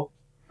that's cool.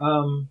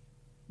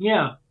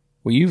 Yeah.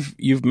 Well,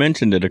 you've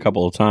mentioned it a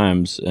couple of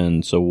times,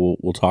 and so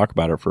we'll talk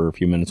about it for a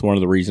few minutes. One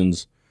of the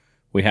reasons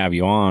we have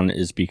you on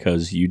is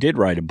because you did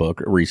write a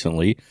book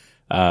recently,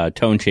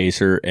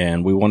 Tonechaser,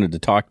 and we wanted to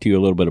talk to you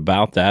a little bit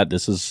about that.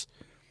 This is,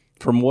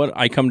 from what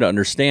I come to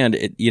understand,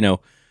 it, you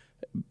know,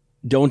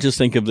 don't just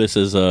think of this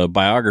as a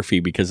biography,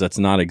 because that's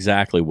not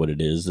exactly what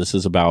it is. This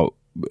is about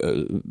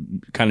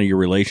kind of your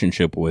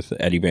relationship with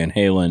Eddie Van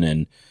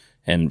Halen,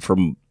 and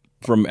from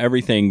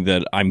everything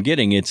that I'm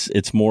getting,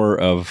 it's more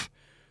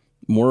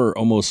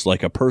almost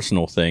like a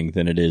personal thing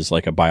than it is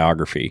like a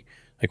biography.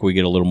 Like, we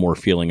get a little more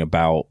feeling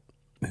about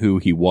who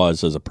he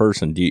was as a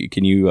person.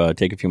 Can you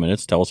take a few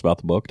minutes, tell us about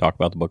the book, talk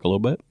about the book a little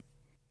bit?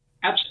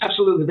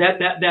 Absolutely.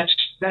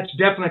 That's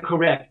definitely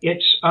correct.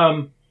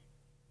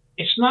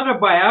 It's not a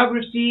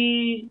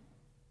biography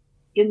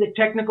in the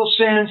technical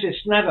sense.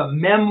 It's not a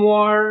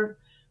memoir.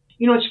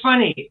 You know, it's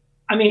funny.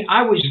 I mean,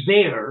 I was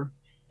there,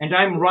 and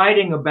I'm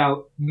writing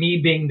about me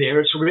being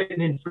there. It's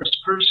written in first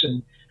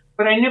person,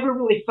 but I never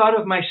really thought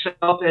of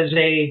myself as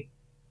a,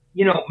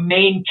 you know,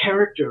 main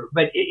character.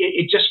 But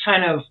it just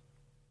kind of,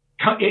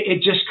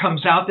 it just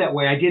comes out that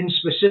way. I didn't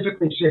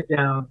specifically sit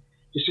down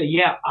to say,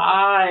 yeah,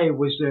 I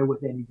was there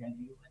with Eddie Van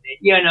Halen.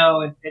 You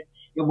know, it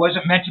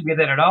wasn't meant to be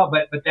that at all,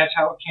 but that's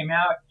how it came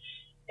out.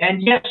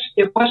 And yes,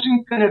 it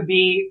wasn't going to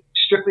be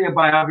strictly a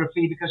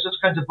biography, because those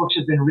kinds of books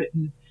have been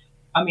written.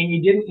 I mean,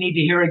 you didn't need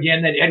to hear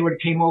again that Edward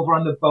came over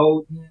on the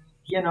boat, and,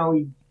 you know,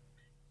 he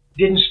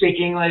didn't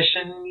speak English,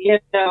 and, you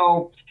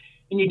know,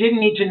 and you didn't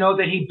need to know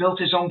that he built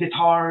his own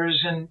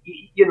guitars, and,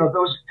 you know,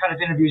 those kind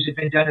of interviews have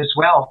been done as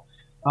well.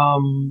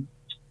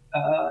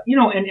 You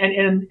know,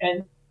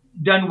 and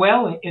done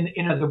well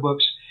in other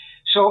books.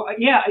 So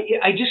yeah,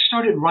 I just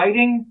started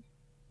writing.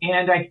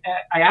 And I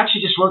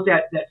actually just wrote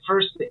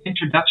the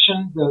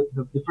introduction,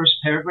 the first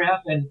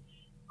paragraph, and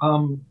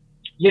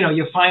you know,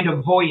 you find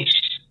a voice,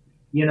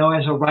 you know,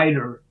 as a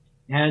writer,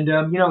 and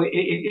you know,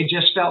 it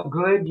just felt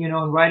good, you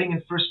know, and writing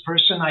in first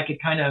person, I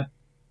could kind of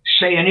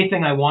say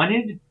anything I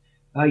wanted,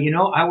 you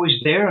know, I was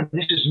there, and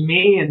this is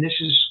me, and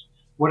this is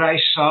what I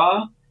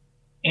saw,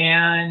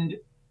 and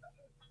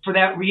for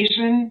that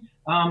reason,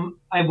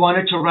 I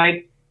wanted to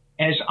write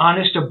as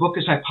honest a book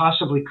as I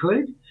possibly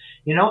could.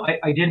 You know,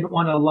 I didn't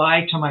want to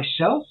lie to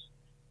myself.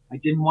 I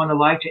didn't want to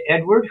lie to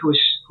Edward, who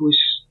was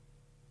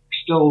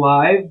still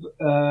alive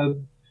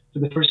for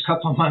the first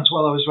couple of months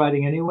while I was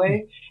writing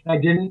anyway. And I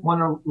didn't want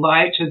to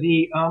lie to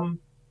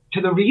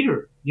the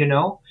reader, you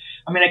know.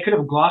 I mean, I could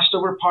have glossed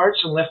over parts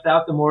and left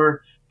out the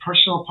more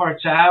personal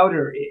parts out,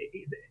 or,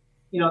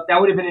 you know,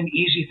 that would have been an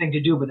easy thing to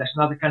do, but that's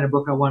not the kind of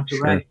book I want to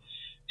write.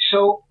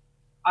 So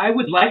I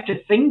would like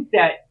to think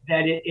that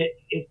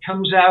it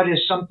comes out as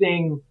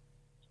something.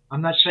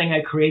 I'm not saying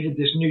I created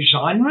this new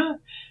genre,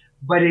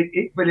 but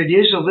it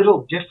is a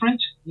little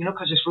different, you know,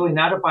 because it's really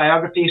not a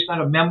biography. It's not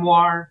a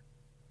memoir.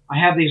 I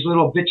have these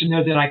little bits in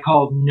there that I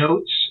call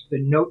notes, the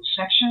notes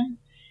section.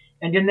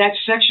 And in that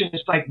section,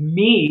 it's like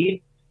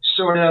me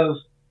sort of,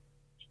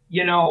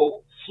 you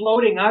know,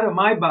 floating out of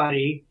my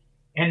body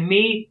and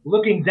me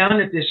looking down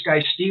at this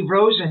guy, Steve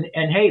Rosen,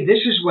 and hey, this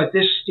is what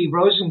this Steve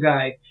Rosen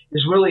guy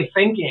is really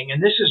thinking.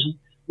 And this is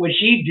what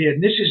he did.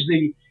 And this is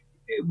the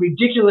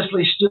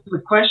ridiculously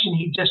stupid question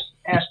he just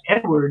asked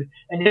Edward.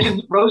 And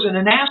isn't Rosen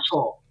an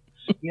asshole?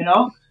 You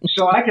know?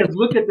 So I could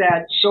look at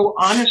that so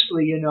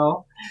honestly, you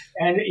know,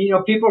 and, you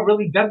know, people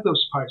really dug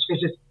those parts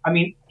because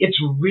it's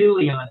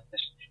really honest.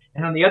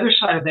 And on the other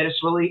side of that,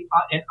 it's really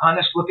an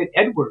honest look at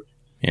Edward,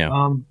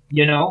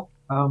 you know,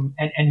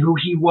 and who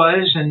he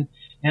was.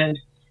 And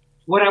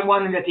what I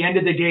wanted at the end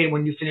of the day,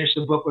 when you finish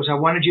the book, was I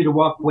wanted you to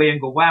walk away and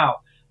go,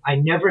 wow, I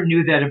never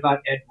knew that about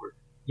Edward,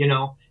 you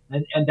know,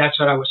 and that's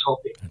what I was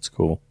hoping. That's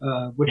cool.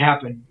 Would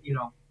happen, you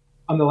know,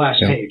 on the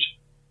last page.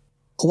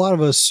 A lot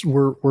of us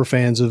were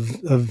fans of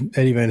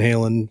Eddie Van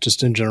Halen,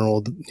 just in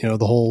general, you know,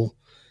 the whole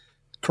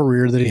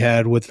career that he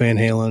had with Van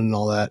Halen and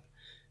all that.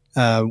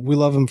 We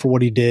love him for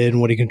what he did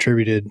and what he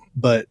contributed,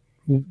 but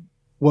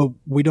what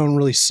we don't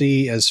really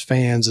see as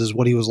fans is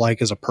what he was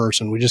like as a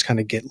person. We just kind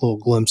of get little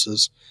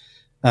glimpses.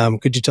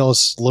 Could you tell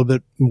us a little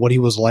bit what he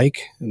was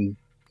like, and,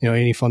 you know,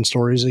 any fun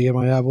stories that you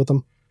might have with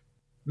him?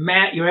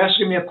 Matt, you're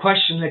asking me a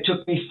question that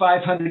took me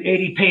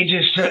 580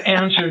 pages to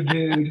answer,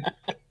 dude.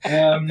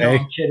 No,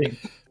 I'm kidding.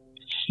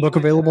 Book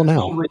available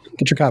now.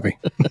 Get your copy.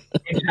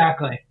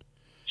 Exactly.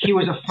 He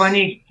was a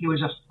funny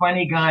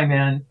guy,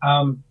 man.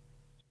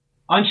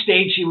 On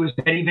stage, he was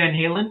Eddie Van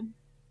Halen.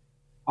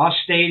 Off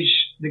stage,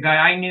 the guy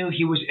I knew,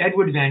 he was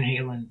Edward Van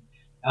Halen.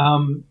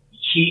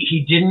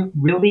 He didn't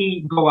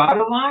really go out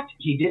a lot.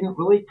 He didn't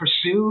really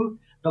pursue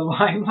the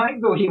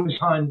limelight, though he was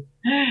on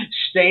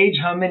stage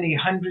how many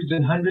hundreds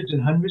and hundreds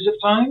and hundreds of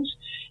times,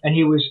 and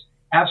he was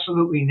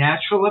absolutely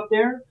natural up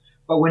there.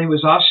 But when he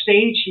was off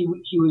stage,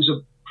 he was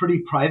a pretty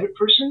private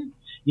person.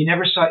 You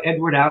never saw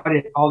Edward out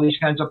at all these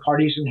kinds of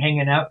parties and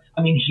hanging out.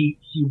 I mean, he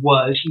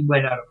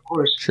went out, of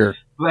course, sure,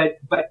 but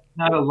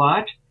not a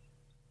lot.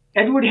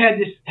 Edward had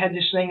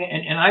this thing,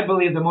 and I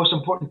believe the most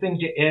important thing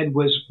to Ed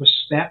was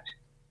respect.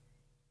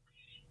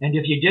 And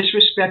if you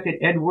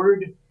disrespected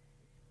Edward,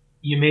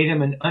 you made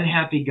him an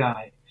unhappy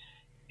guy.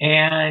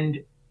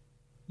 And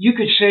you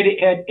could say to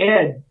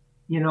Ed,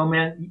 you know,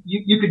 man,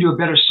 you could do a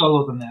better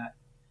solo than that.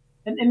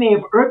 And it may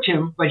have irked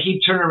him, but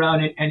he'd turn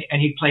around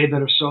and he'd play a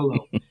better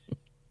solo.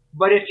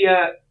 But if you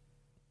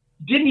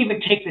didn't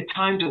even take the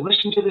time to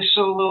listen to the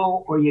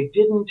solo, or you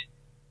didn't,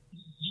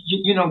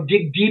 you know,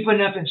 dig deep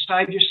enough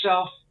inside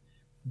yourself,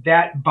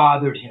 that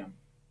bothered him.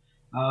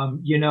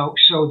 You know,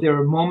 so there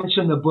are moments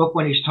in the book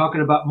when he's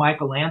talking about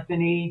Michael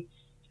Anthony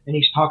and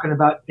he's talking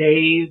about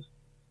Dave.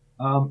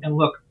 And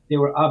look, they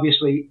were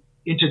obviously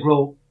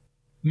integral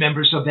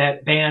members of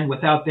that band.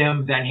 Without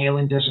them, Van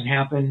Halen doesn't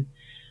happen.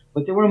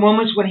 But there were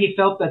moments when he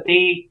felt that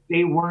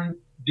they weren't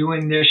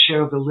doing their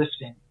share of the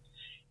lifting.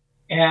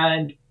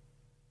 And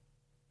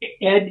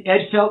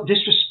Ed felt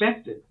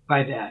disrespected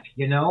by that,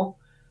 you know.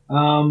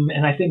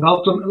 And I think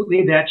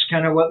ultimately that's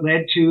kind of what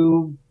led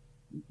to,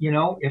 you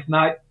know, if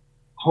not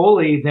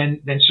wholly,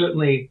 then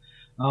certainly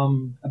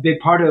a big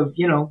part of,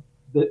 you know,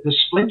 the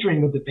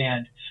splintering of the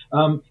band.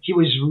 He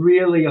was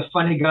really a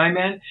funny guy,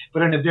 man,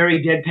 but in a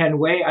very deadpan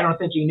way. I don't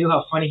think he knew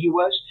how funny he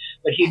was,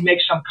 but he'd make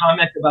some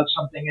comment about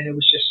something, and it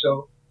was just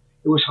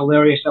it was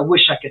hilarious. I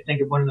wish I could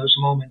think of one of those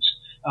moments.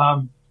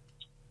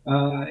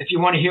 If you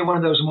want to hear one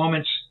of those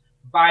moments,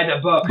 buy the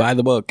book. Buy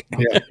the book.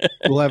 Yeah,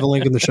 we'll have a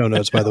link in the show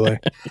notes, by the way.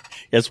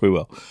 Yes, we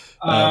will.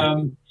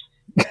 Ed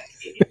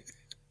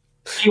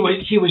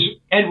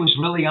was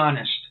really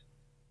honest.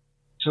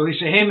 So he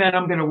said, "Hey man,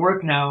 I'm going to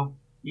work now.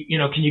 You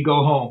know, can you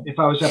go home?" If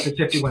I was up at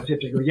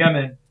 5150, I go, "Yeah,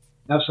 man,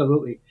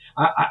 absolutely."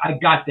 I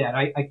got that.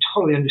 I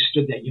totally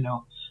understood that, you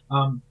know.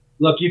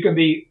 Look, you can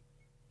be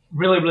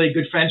really, really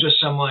good friends with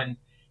someone,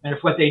 and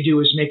if what they do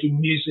is making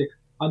music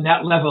on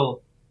that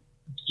level,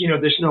 you know,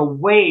 there's no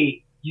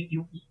way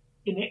you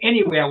in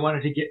any way I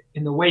wanted to get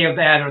in the way of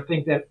that or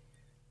think that,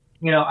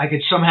 you know, I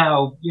could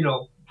somehow, you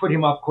know, put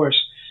him off course.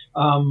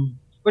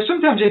 But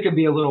sometimes it could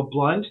be a little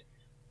blunt.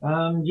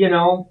 You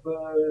know,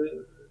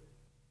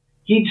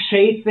 he'd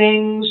say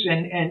things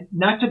and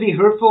not to be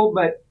hurtful,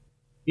 but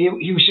he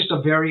was just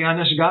a very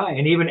honest guy.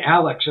 And even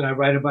Alex, and I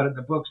write about it in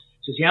the book,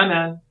 says, "Yeah,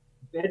 man,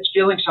 if Ed's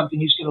feeling something,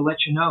 he's going to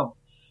let you know."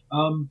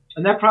 And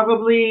that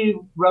probably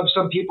rubbed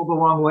some people the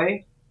wrong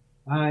way.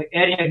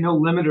 Ed had no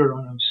limiter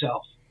on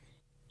himself.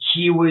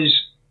 He was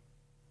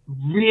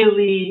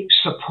really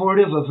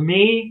supportive of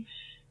me.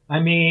 I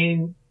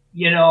mean,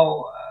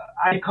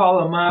 I'd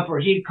call him up or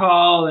he'd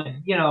call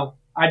and,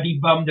 I'd be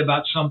bummed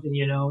about something,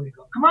 and he'd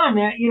go, come on,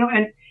 man,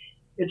 and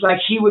it's like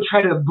he would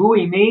try to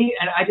buoy me.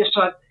 And I just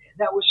thought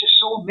that was just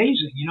so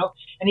amazing,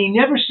 and he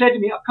never said to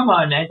me, oh, come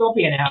on, man, don't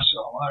be an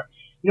asshole. Or,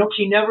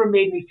 he never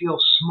made me feel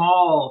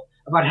small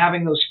about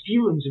having those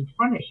feelings in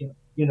front of him,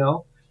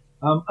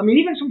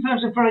 even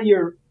sometimes in front of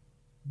your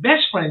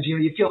best friends,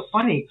 you feel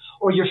funny,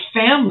 or your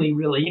family,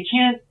 really. You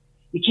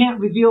can't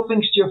reveal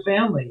things to your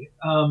family,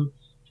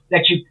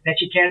 that you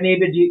can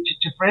maybe do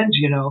to friends,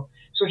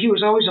 So he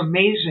was always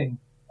amazing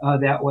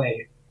that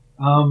way.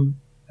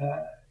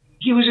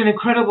 He was an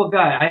incredible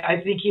guy.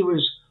 I think he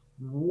was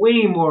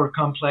way more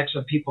complex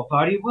than people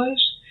thought he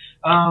was,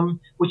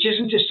 which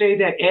isn't to say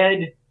that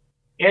Ed,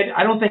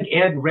 I don't think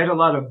Ed read a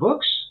lot of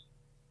books,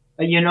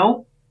 I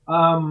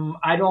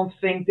don't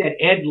think that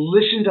Ed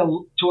listened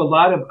to a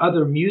lot of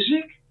other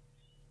music,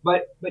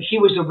 but he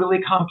was a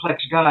really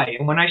complex guy.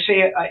 And when I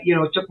say it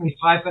took me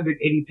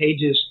 580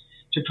 pages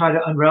to try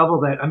to unravel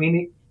that,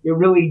 it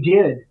really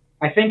did.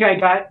 I think I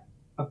got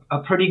a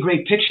pretty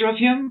great picture of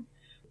him.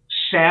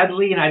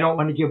 Sadly, and I don't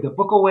want to give the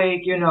book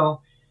away,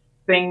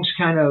 things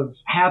kind of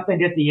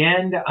happened at the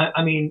end.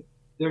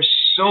 There's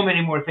so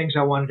many more things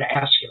I wanted to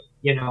ask him,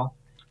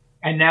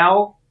 and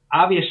now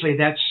obviously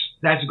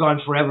that's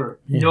gone forever.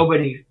 Yeah.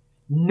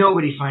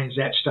 Nobody finds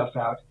that stuff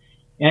out.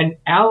 And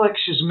Alex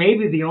is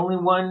maybe the only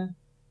one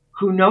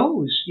who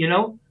knows,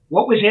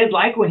 what was Ed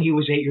like when he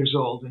was 8 years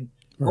old? And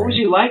what was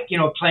he like,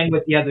 playing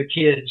with the other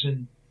kids?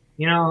 And,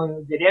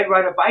 did Ed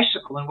ride a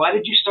bicycle? And why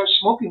did you start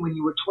smoking when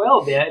you were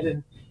 12, Ed?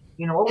 And,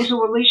 what was the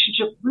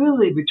relationship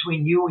really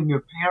between you and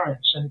your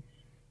parents? And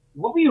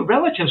what were your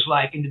relatives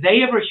like? And did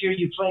they ever hear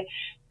you play?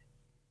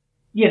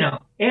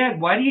 Ed,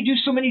 why do you do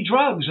so many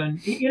drugs? And,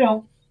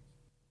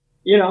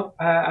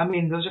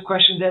 those are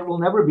questions that will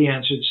never be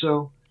answered.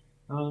 So,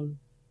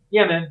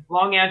 yeah, man,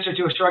 long answer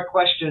to a short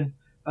question.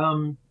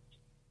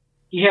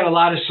 He had a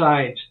lot of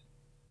sides.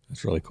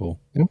 That's really cool.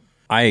 Yeah.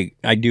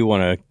 I do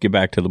want to get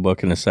back to the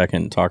book in a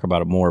second and talk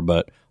about it more,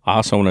 but I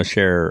also want to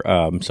share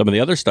some of the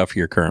other stuff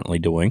you're currently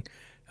doing.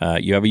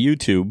 You have a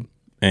YouTube,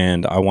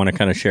 and I want to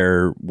kind of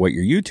share what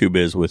your YouTube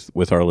is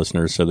with our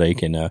listeners so they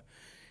can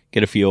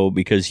get a feel,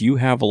 because you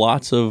have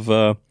lots of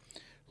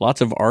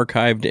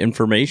archived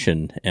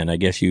information, and I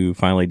guess you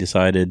finally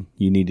decided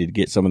you needed to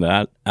get some of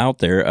that out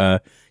there.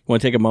 You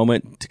want to take a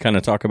moment to kind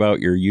of talk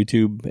about your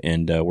YouTube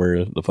and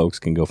where the folks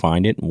can go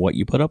find it and what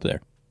you put up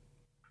there?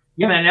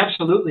 Yeah, man,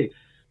 absolutely.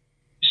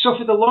 So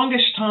for the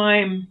longest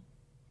time,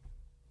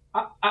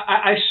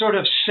 I sort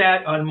of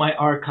sat on my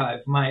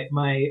archive, my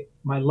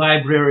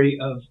library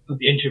of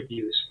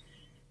interviews.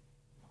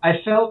 I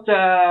felt,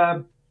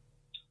 I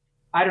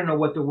don't know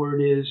what the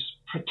word is,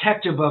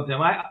 protective of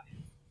them.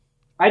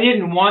 I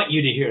didn't want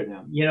you to hear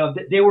them.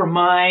 They were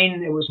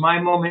mine. It was my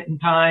moment in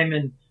time,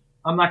 and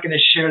I'm not going to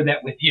share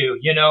that with you,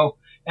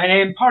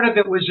 And part of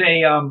it was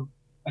a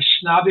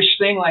snobbish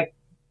thing, like,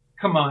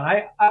 come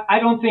on, I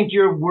don't think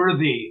you're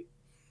worthy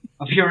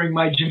of hearing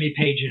my Jimmy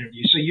Page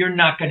interview, so you're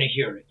not going to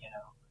hear it,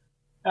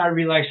 I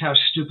realized how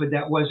stupid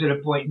that was at a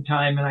point in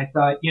time, and I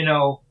thought,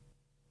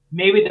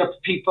 maybe the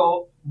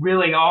people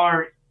really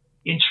are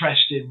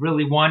interested,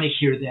 really want to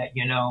hear that,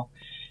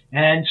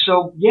 And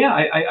so, yeah,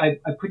 I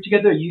put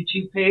together a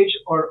YouTube page,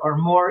 or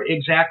more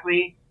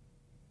exactly,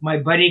 my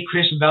buddy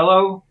Chris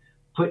Bello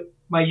put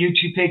my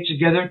YouTube page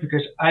together,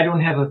 because I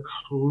don't have a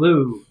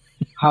clue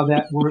how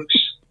that works.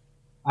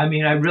 I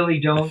really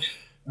don't.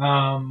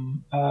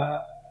 I'm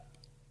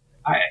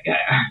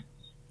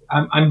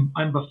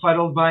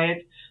befuddled by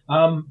it.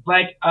 I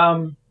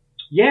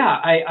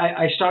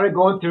started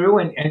going through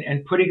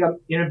and putting up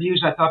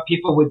interviews I thought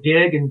people would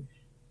dig. And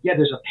yeah,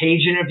 there's a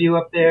Page interview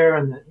up there,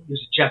 and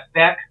there's a Jeff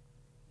Beck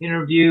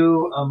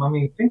interview.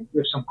 I think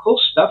there's some cool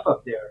stuff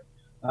up there.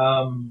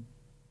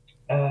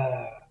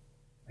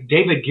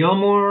 David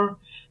Gilmour,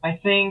 I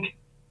think.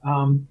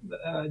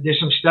 There's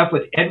some stuff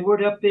with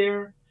Edward up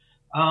there.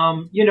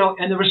 And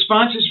the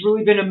response has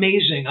really been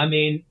amazing.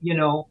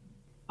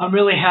 I'm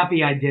really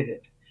happy I did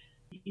it.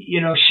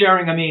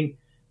 Sharing,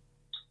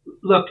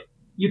 look,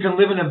 you can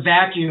live in a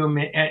vacuum,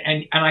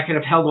 and I could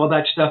have held all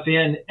that stuff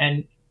in,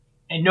 and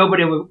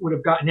nobody would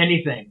have gotten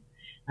anything.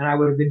 And I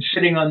would have been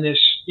sitting on this,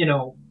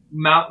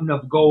 mountain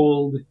of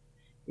gold,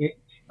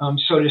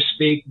 so to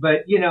speak.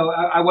 But,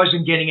 I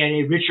wasn't getting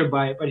any richer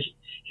by it. But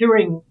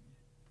hearing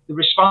the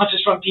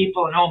responses from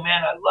people, and, oh,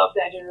 man, I love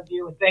that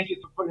interview, and thank you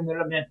for putting that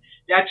up, man,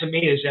 that to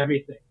me is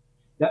everything.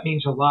 That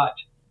means a lot.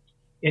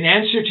 In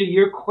answer to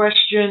your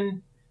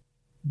question,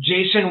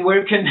 Jason,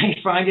 where can they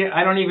find it?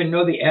 I don't even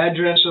know the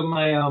address of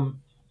my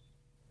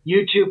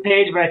YouTube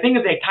page, but I think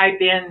if they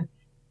type in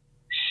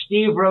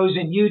Steve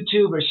Rosen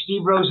YouTube or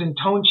Steve Rosen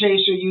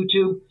Tonechaser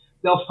YouTube,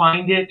 they'll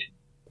find it.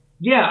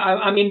 Yeah,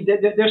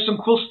 there's some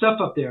cool stuff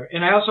up there.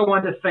 And I also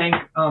want to thank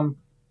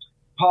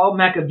Paul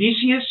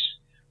Macavicius,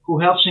 who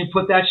helps me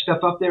put that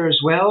stuff up there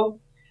as well.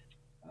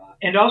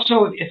 And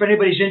also, if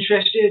anybody's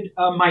interested,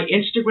 my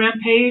Instagram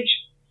page,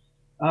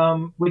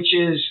 which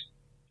is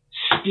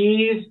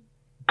steve.rosen.ph.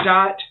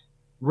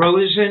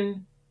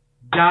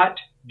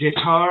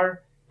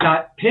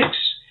 guitar.pics.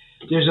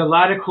 There's a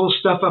lot of cool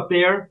stuff up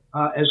there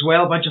as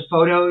well, a bunch of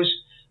photos,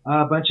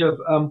 a bunch of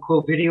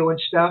cool video and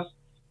stuff.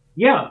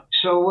 Yeah,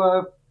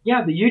 so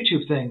yeah, the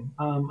YouTube thing.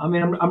 I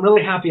mean, I'm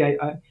really happy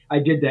I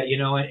did that,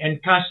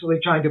 and constantly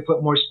trying to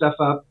put more stuff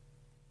up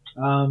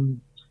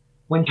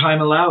when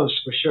time allows,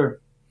 for sure.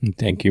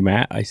 Thank you,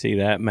 Matt. I see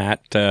that.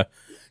 Matt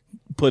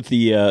put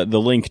the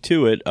link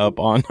to it up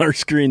on our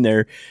screen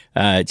there.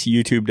 It's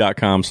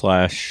youtube.com/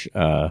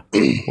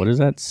 what is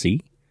that?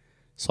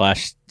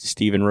 /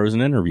 Steven Rosen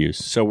interviews.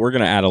 So we're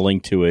going to add a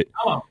link to it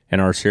in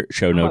our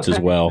show notes as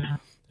well.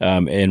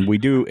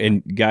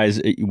 And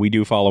guys, we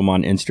do follow them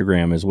on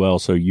Instagram as well.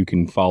 So you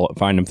can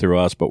find them through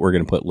us, but we're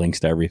going to put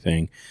links to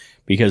everything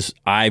because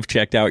I've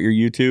checked out your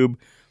YouTube.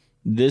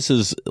 This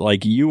is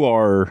like, you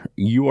are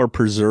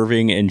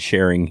preserving and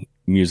sharing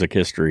music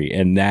history,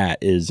 and that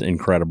is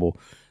incredible.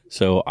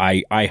 So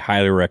I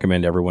highly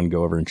recommend everyone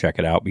go over and check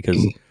it out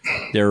because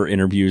there are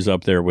interviews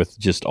up there with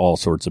just all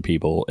sorts of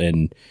people.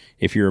 And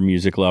if you're a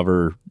music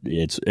lover,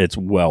 it's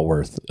well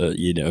worth,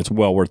 it's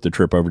well worth the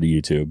trip over to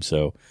YouTube.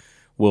 So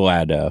we'll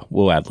add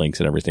links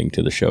and everything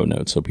to the show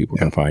notes so people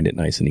can find it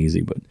nice and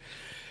easy. But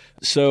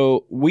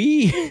so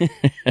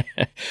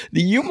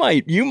you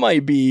might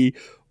be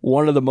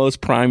one of the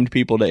most primed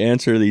people to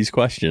answer these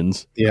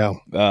questions. Yeah.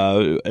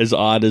 As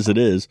odd as it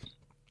is.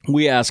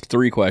 We ask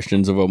 3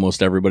 questions of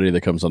almost everybody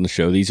that comes on the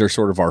show. These are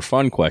sort of our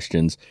fun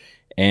questions,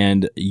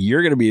 and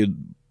you're going to be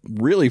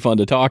really fun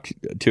to talk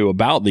to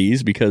about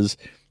these because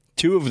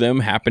 2 of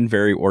them happened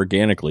very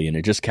organically, and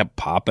it just kept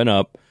popping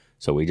up,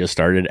 so we just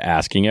started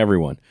asking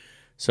everyone.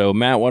 So,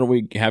 Matt, why don't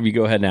we have you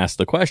go ahead and ask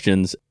the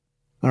questions?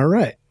 All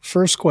right.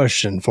 First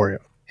question for you.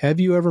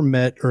 Have you ever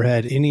met or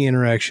had any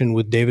interaction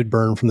with David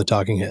Byrne from the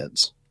Talking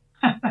Heads?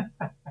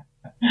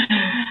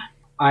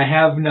 I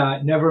have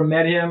not. Never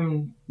met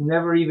him.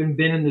 Never even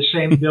been in the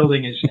same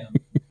building as him.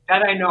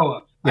 That I know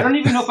of. Yeah. I don't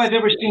even know if I've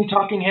ever seen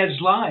Talking Heads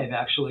live,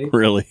 actually.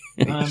 Really?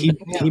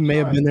 He may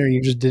have been there and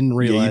you just didn't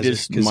realize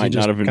it. You might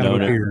not have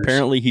known it.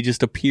 Apparently, he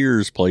just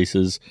appears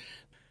places.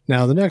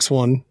 Now, the next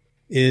one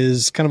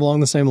is kind of along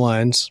the same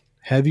lines.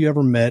 Have you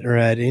ever met or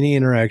had any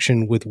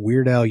interaction with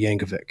Weird Al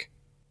Yankovic?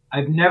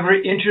 I've never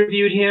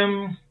interviewed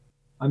him.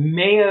 I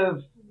may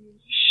have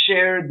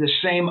shared the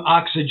same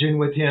oxygen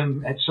with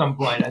him at some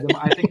point.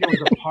 I think there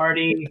was a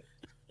party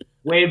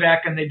way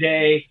back in the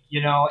day,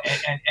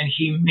 and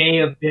he may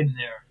have been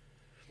there.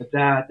 But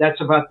that's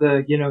about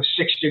the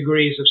 6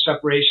 degrees of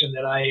separation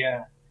that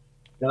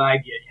I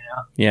get.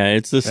 Yeah,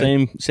 it's the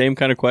same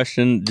kind of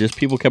question. Just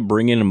people kept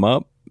bringing him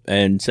up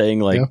and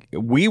saying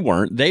we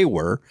weren't, they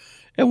were,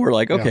 and we're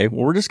like, okay,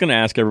 well, we're just going to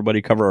ask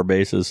everybody, cover our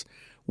bases.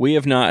 We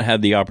have not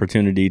had the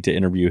opportunity to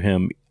interview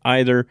him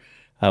either.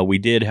 We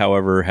did,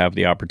 however, have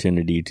the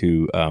opportunity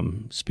to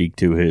speak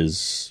to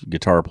his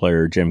guitar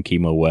player, Jim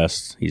Kimo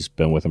West. He's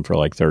been with him for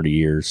like 30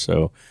 years.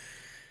 So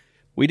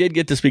we did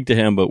get to speak to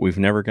him, but we've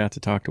never got to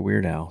talk to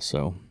Weird Al.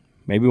 So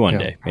maybe one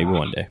day.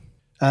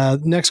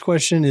 Next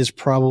question is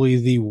probably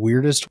the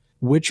weirdest.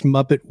 Which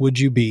Muppet would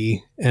you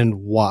be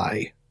and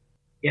why?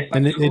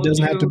 And it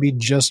doesn't have to be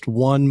just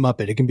one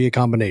Muppet. It can be a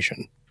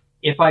combination.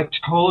 If I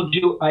told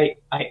you I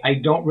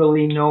don't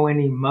really know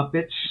any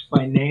Muppets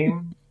by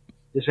name,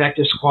 does that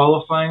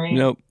disqualify me?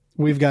 Nope.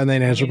 We've gotten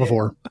that answer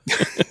before.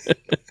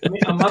 I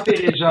mean, a Muppet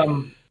is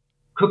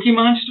Cookie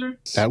Monster.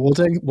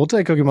 We'll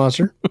take Cookie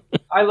Monster.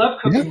 I love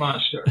Cookie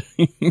Monster.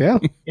 Yeah.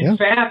 In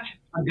fact,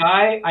 a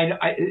guy,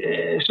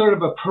 I sort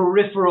of a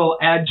peripheral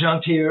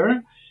adjunct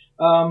here,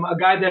 a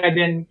guy that I've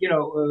been,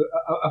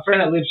 a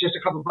friend that lives just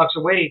a couple blocks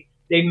away.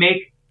 They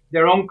make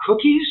their own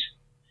cookies,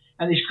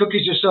 and these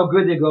cookies are so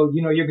good. They go,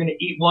 you're going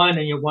to eat one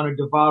and you want to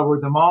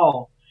devour them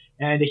all.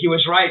 And he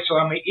was right, so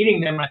I'm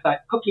eating them, and I thought,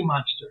 Cookie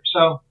Monster.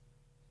 So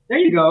there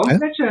you go. Yeah,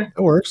 that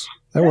works.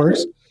 That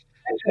works.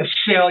 That's a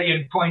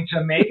salient point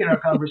to make in our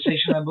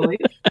conversation, I believe.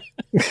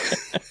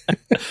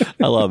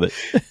 I love it.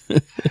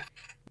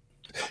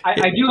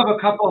 I do have a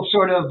couple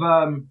sort of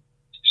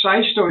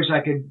side stories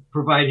I could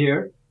provide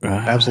here.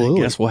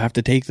 Absolutely. I guess we'll have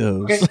to take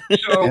those. Okay,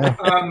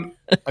 so,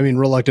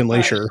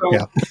 reluctantly, sure.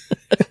 So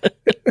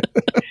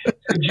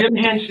Jim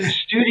Henson's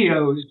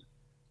studios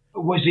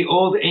was the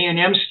old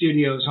A&M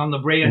studios on La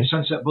Brea and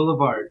Sunset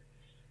Boulevard.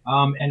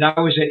 And I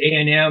was at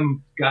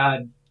A&M,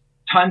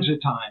 tons of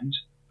times.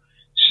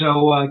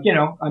 So,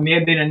 I may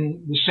have been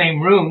in the same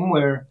room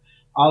where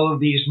all of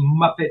these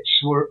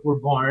Muppets were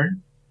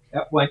born,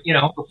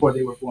 before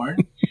they were born.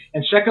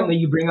 And secondly,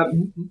 you bring up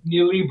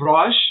Neely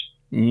Brosh,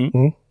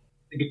 the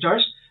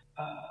guitarist.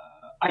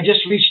 I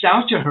just reached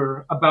out to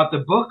her about the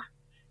book,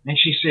 and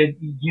she said,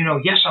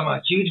 yes, I'm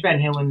a huge Van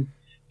Halen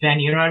fan.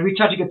 I reach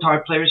out to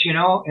guitar players,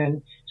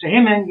 and say,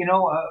 hey, man,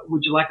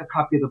 would you like a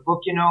copy of the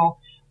book?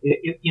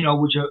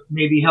 Would you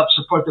maybe help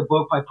support the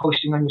book by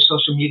posting on your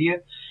social media?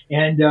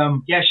 And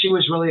she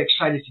was really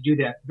excited to do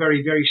that.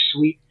 Very, very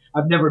sweet.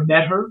 I've never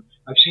met her.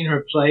 I've seen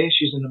her play.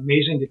 She's an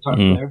amazing guitar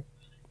player.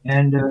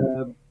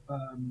 And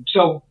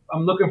so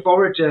I'm looking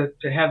forward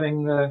to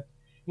having, to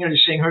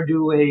seeing her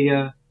do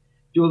a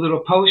little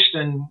post,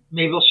 and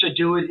maybe she'll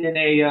do it in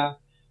a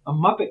a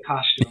Muppet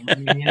costume. I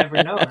mean, you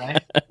never know,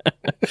 right?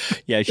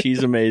 Yeah,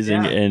 she's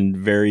amazing and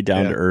very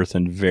down to earth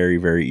and very,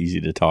 very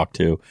easy to talk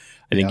to.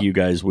 I think you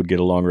guys would get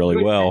along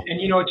really well. And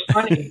it's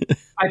funny.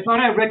 I thought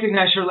I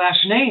recognized her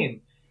last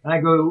name. And I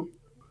go,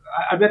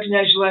 I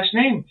recognize your last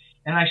name.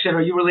 And I said,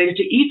 are you related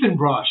to Ethan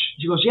Brosh?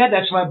 She goes, yeah,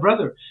 that's my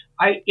brother.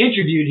 I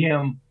interviewed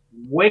him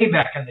way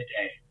back in the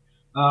day.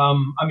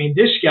 I mean,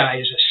 this guy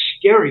is a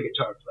scary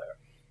guitar player.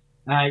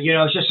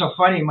 It's just so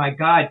funny. My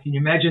God, can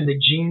you imagine the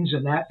genes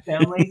in that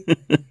family?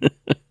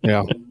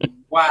 Yeah.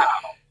 Wow.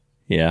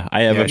 Yeah,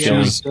 I have a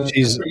feeling.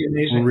 She's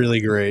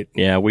really great.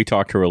 Yeah, we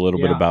talked to her a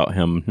little bit about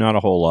him. Not a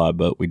whole lot,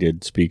 but we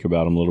did speak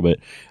about him a little bit.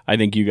 I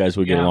think you guys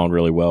would get along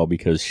really well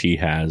because she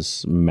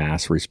has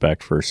mass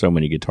respect for so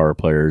many guitar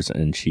players,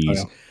 and she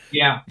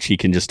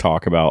can just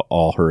talk about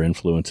all her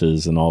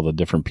influences and all the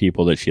different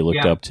people that she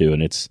looked up to,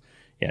 and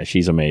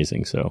she's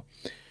amazing. So,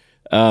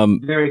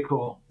 very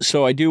cool.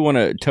 So I do want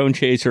to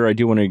Tonechaser. I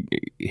do want to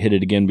hit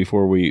it again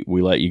before we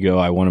let you go.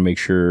 I want to make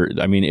sure.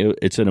 I mean,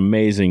 it's an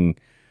amazing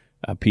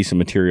piece of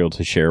material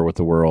to share with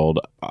the world.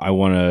 I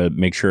want to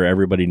make sure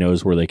everybody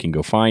knows where they can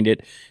go find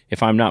it.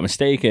 If I'm not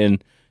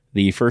mistaken,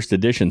 the first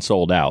edition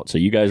sold out. So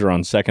you guys are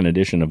on second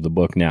edition of the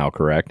book now,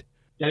 correct?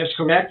 That is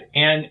correct.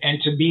 And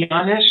to be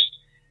honest,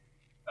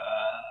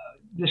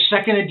 the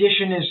second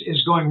edition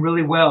is going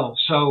really well.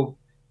 So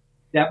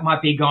that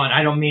might be gone.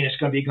 I don't mean it's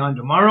going to be gone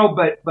tomorrow,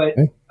 but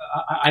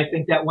I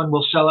think that one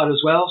will sell out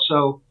as well.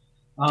 So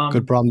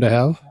good problem to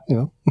have,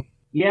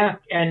 Yeah,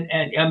 and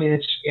I mean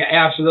it's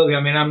absolutely.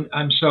 I mean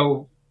I'm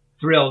so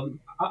thrilled.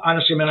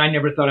 Honestly, man, I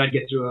never thought I'd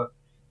get through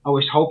I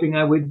was hoping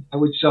I would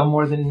sell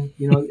more than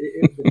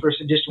if the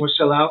first edition would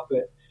sell out.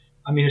 But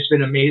I mean, it's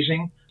been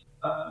amazing.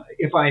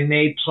 If I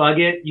may plug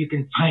it, you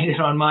can find it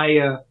on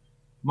my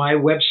my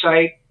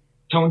website,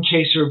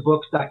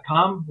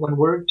 tonechaserbook.com. One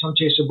word,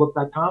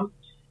 tonechaserbook.com.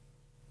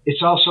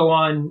 It's also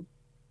on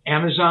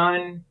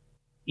Amazon,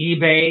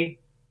 eBay,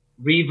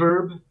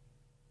 Reverb,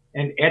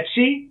 and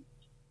Etsy.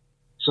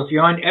 So if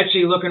you're on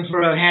Etsy looking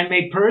for a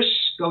handmade purse,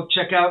 go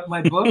check out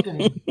my book and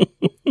get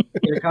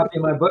a copy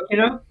of my book,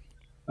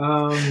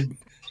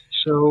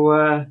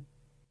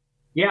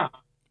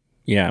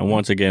 Yeah, and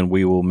once again,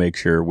 we will make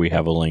sure we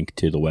have a link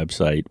to the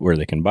website where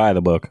they can buy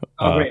the book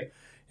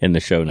in the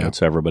show notes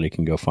so everybody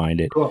can go find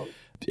it. Cool.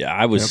 Yeah,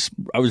 I was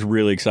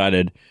really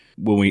excited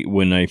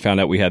when I found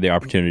out we had the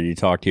opportunity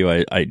to talk to you.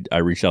 I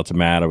reached out to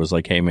Matt. I was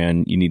like, hey,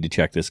 man, you need to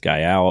check this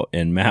guy out.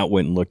 And Matt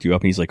went and looked you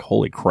up, and he's like,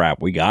 holy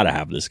crap, we got to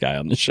have this guy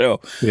on the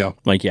show. Yeah.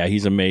 Like, yeah,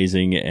 he's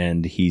amazing,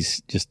 and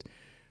he's just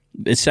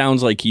 – it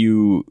sounds like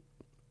you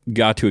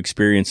got to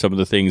experience some of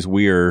the things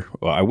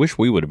I wish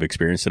we would have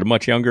experienced at a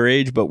much younger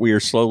age, but we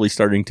are slowly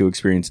starting to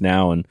experience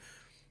now and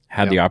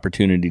had the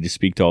opportunity to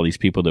speak to all these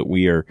people that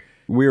we are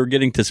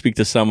getting to speak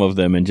to some of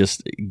them and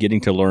just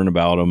getting to learn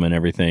about them and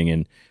everything.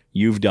 And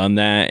you've done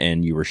that,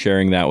 and you were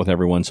sharing that with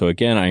everyone. So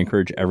again, I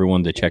encourage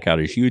everyone to check out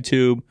his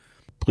YouTube.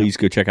 Please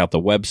go check out the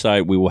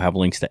website. We will have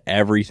links to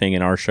everything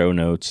in our show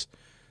notes.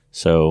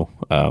 So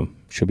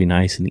should be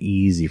nice and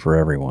easy for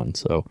everyone.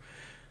 So,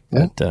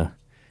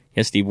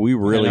 Steve, we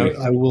really.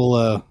 I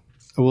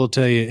will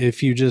tell you,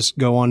 if you just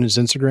go on his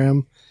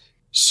Instagram,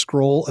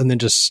 scroll, and then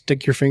just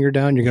stick your finger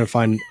down, you're going to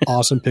find an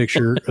awesome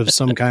picture of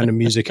some kind of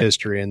music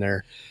history in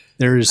there.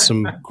 There is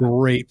some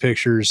great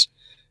pictures.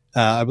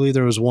 I believe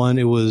there was one.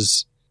 It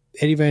was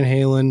Eddie Van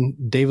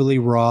Halen, David Lee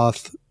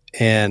Roth,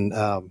 and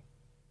I'm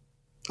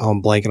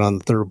blanking on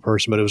the third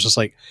person, but it was just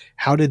like,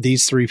 how did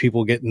these three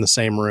people get in the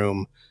same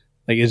room?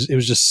 Like it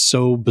was just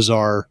so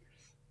bizarre,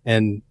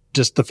 and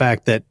just the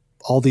fact that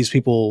all these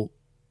people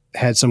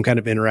had some kind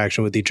of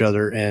interaction with each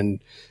other,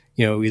 and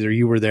either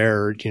you were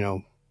there or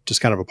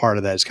just kind of a part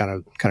of that is kind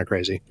of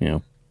crazy. Yeah.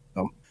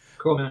 So.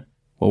 Cool, man.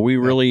 Well, we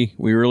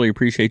really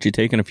appreciate you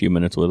taking a few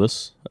minutes with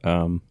us.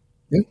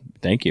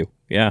 Thank you.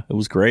 Yeah, it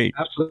was great.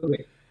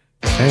 Absolutely.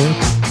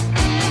 Okay.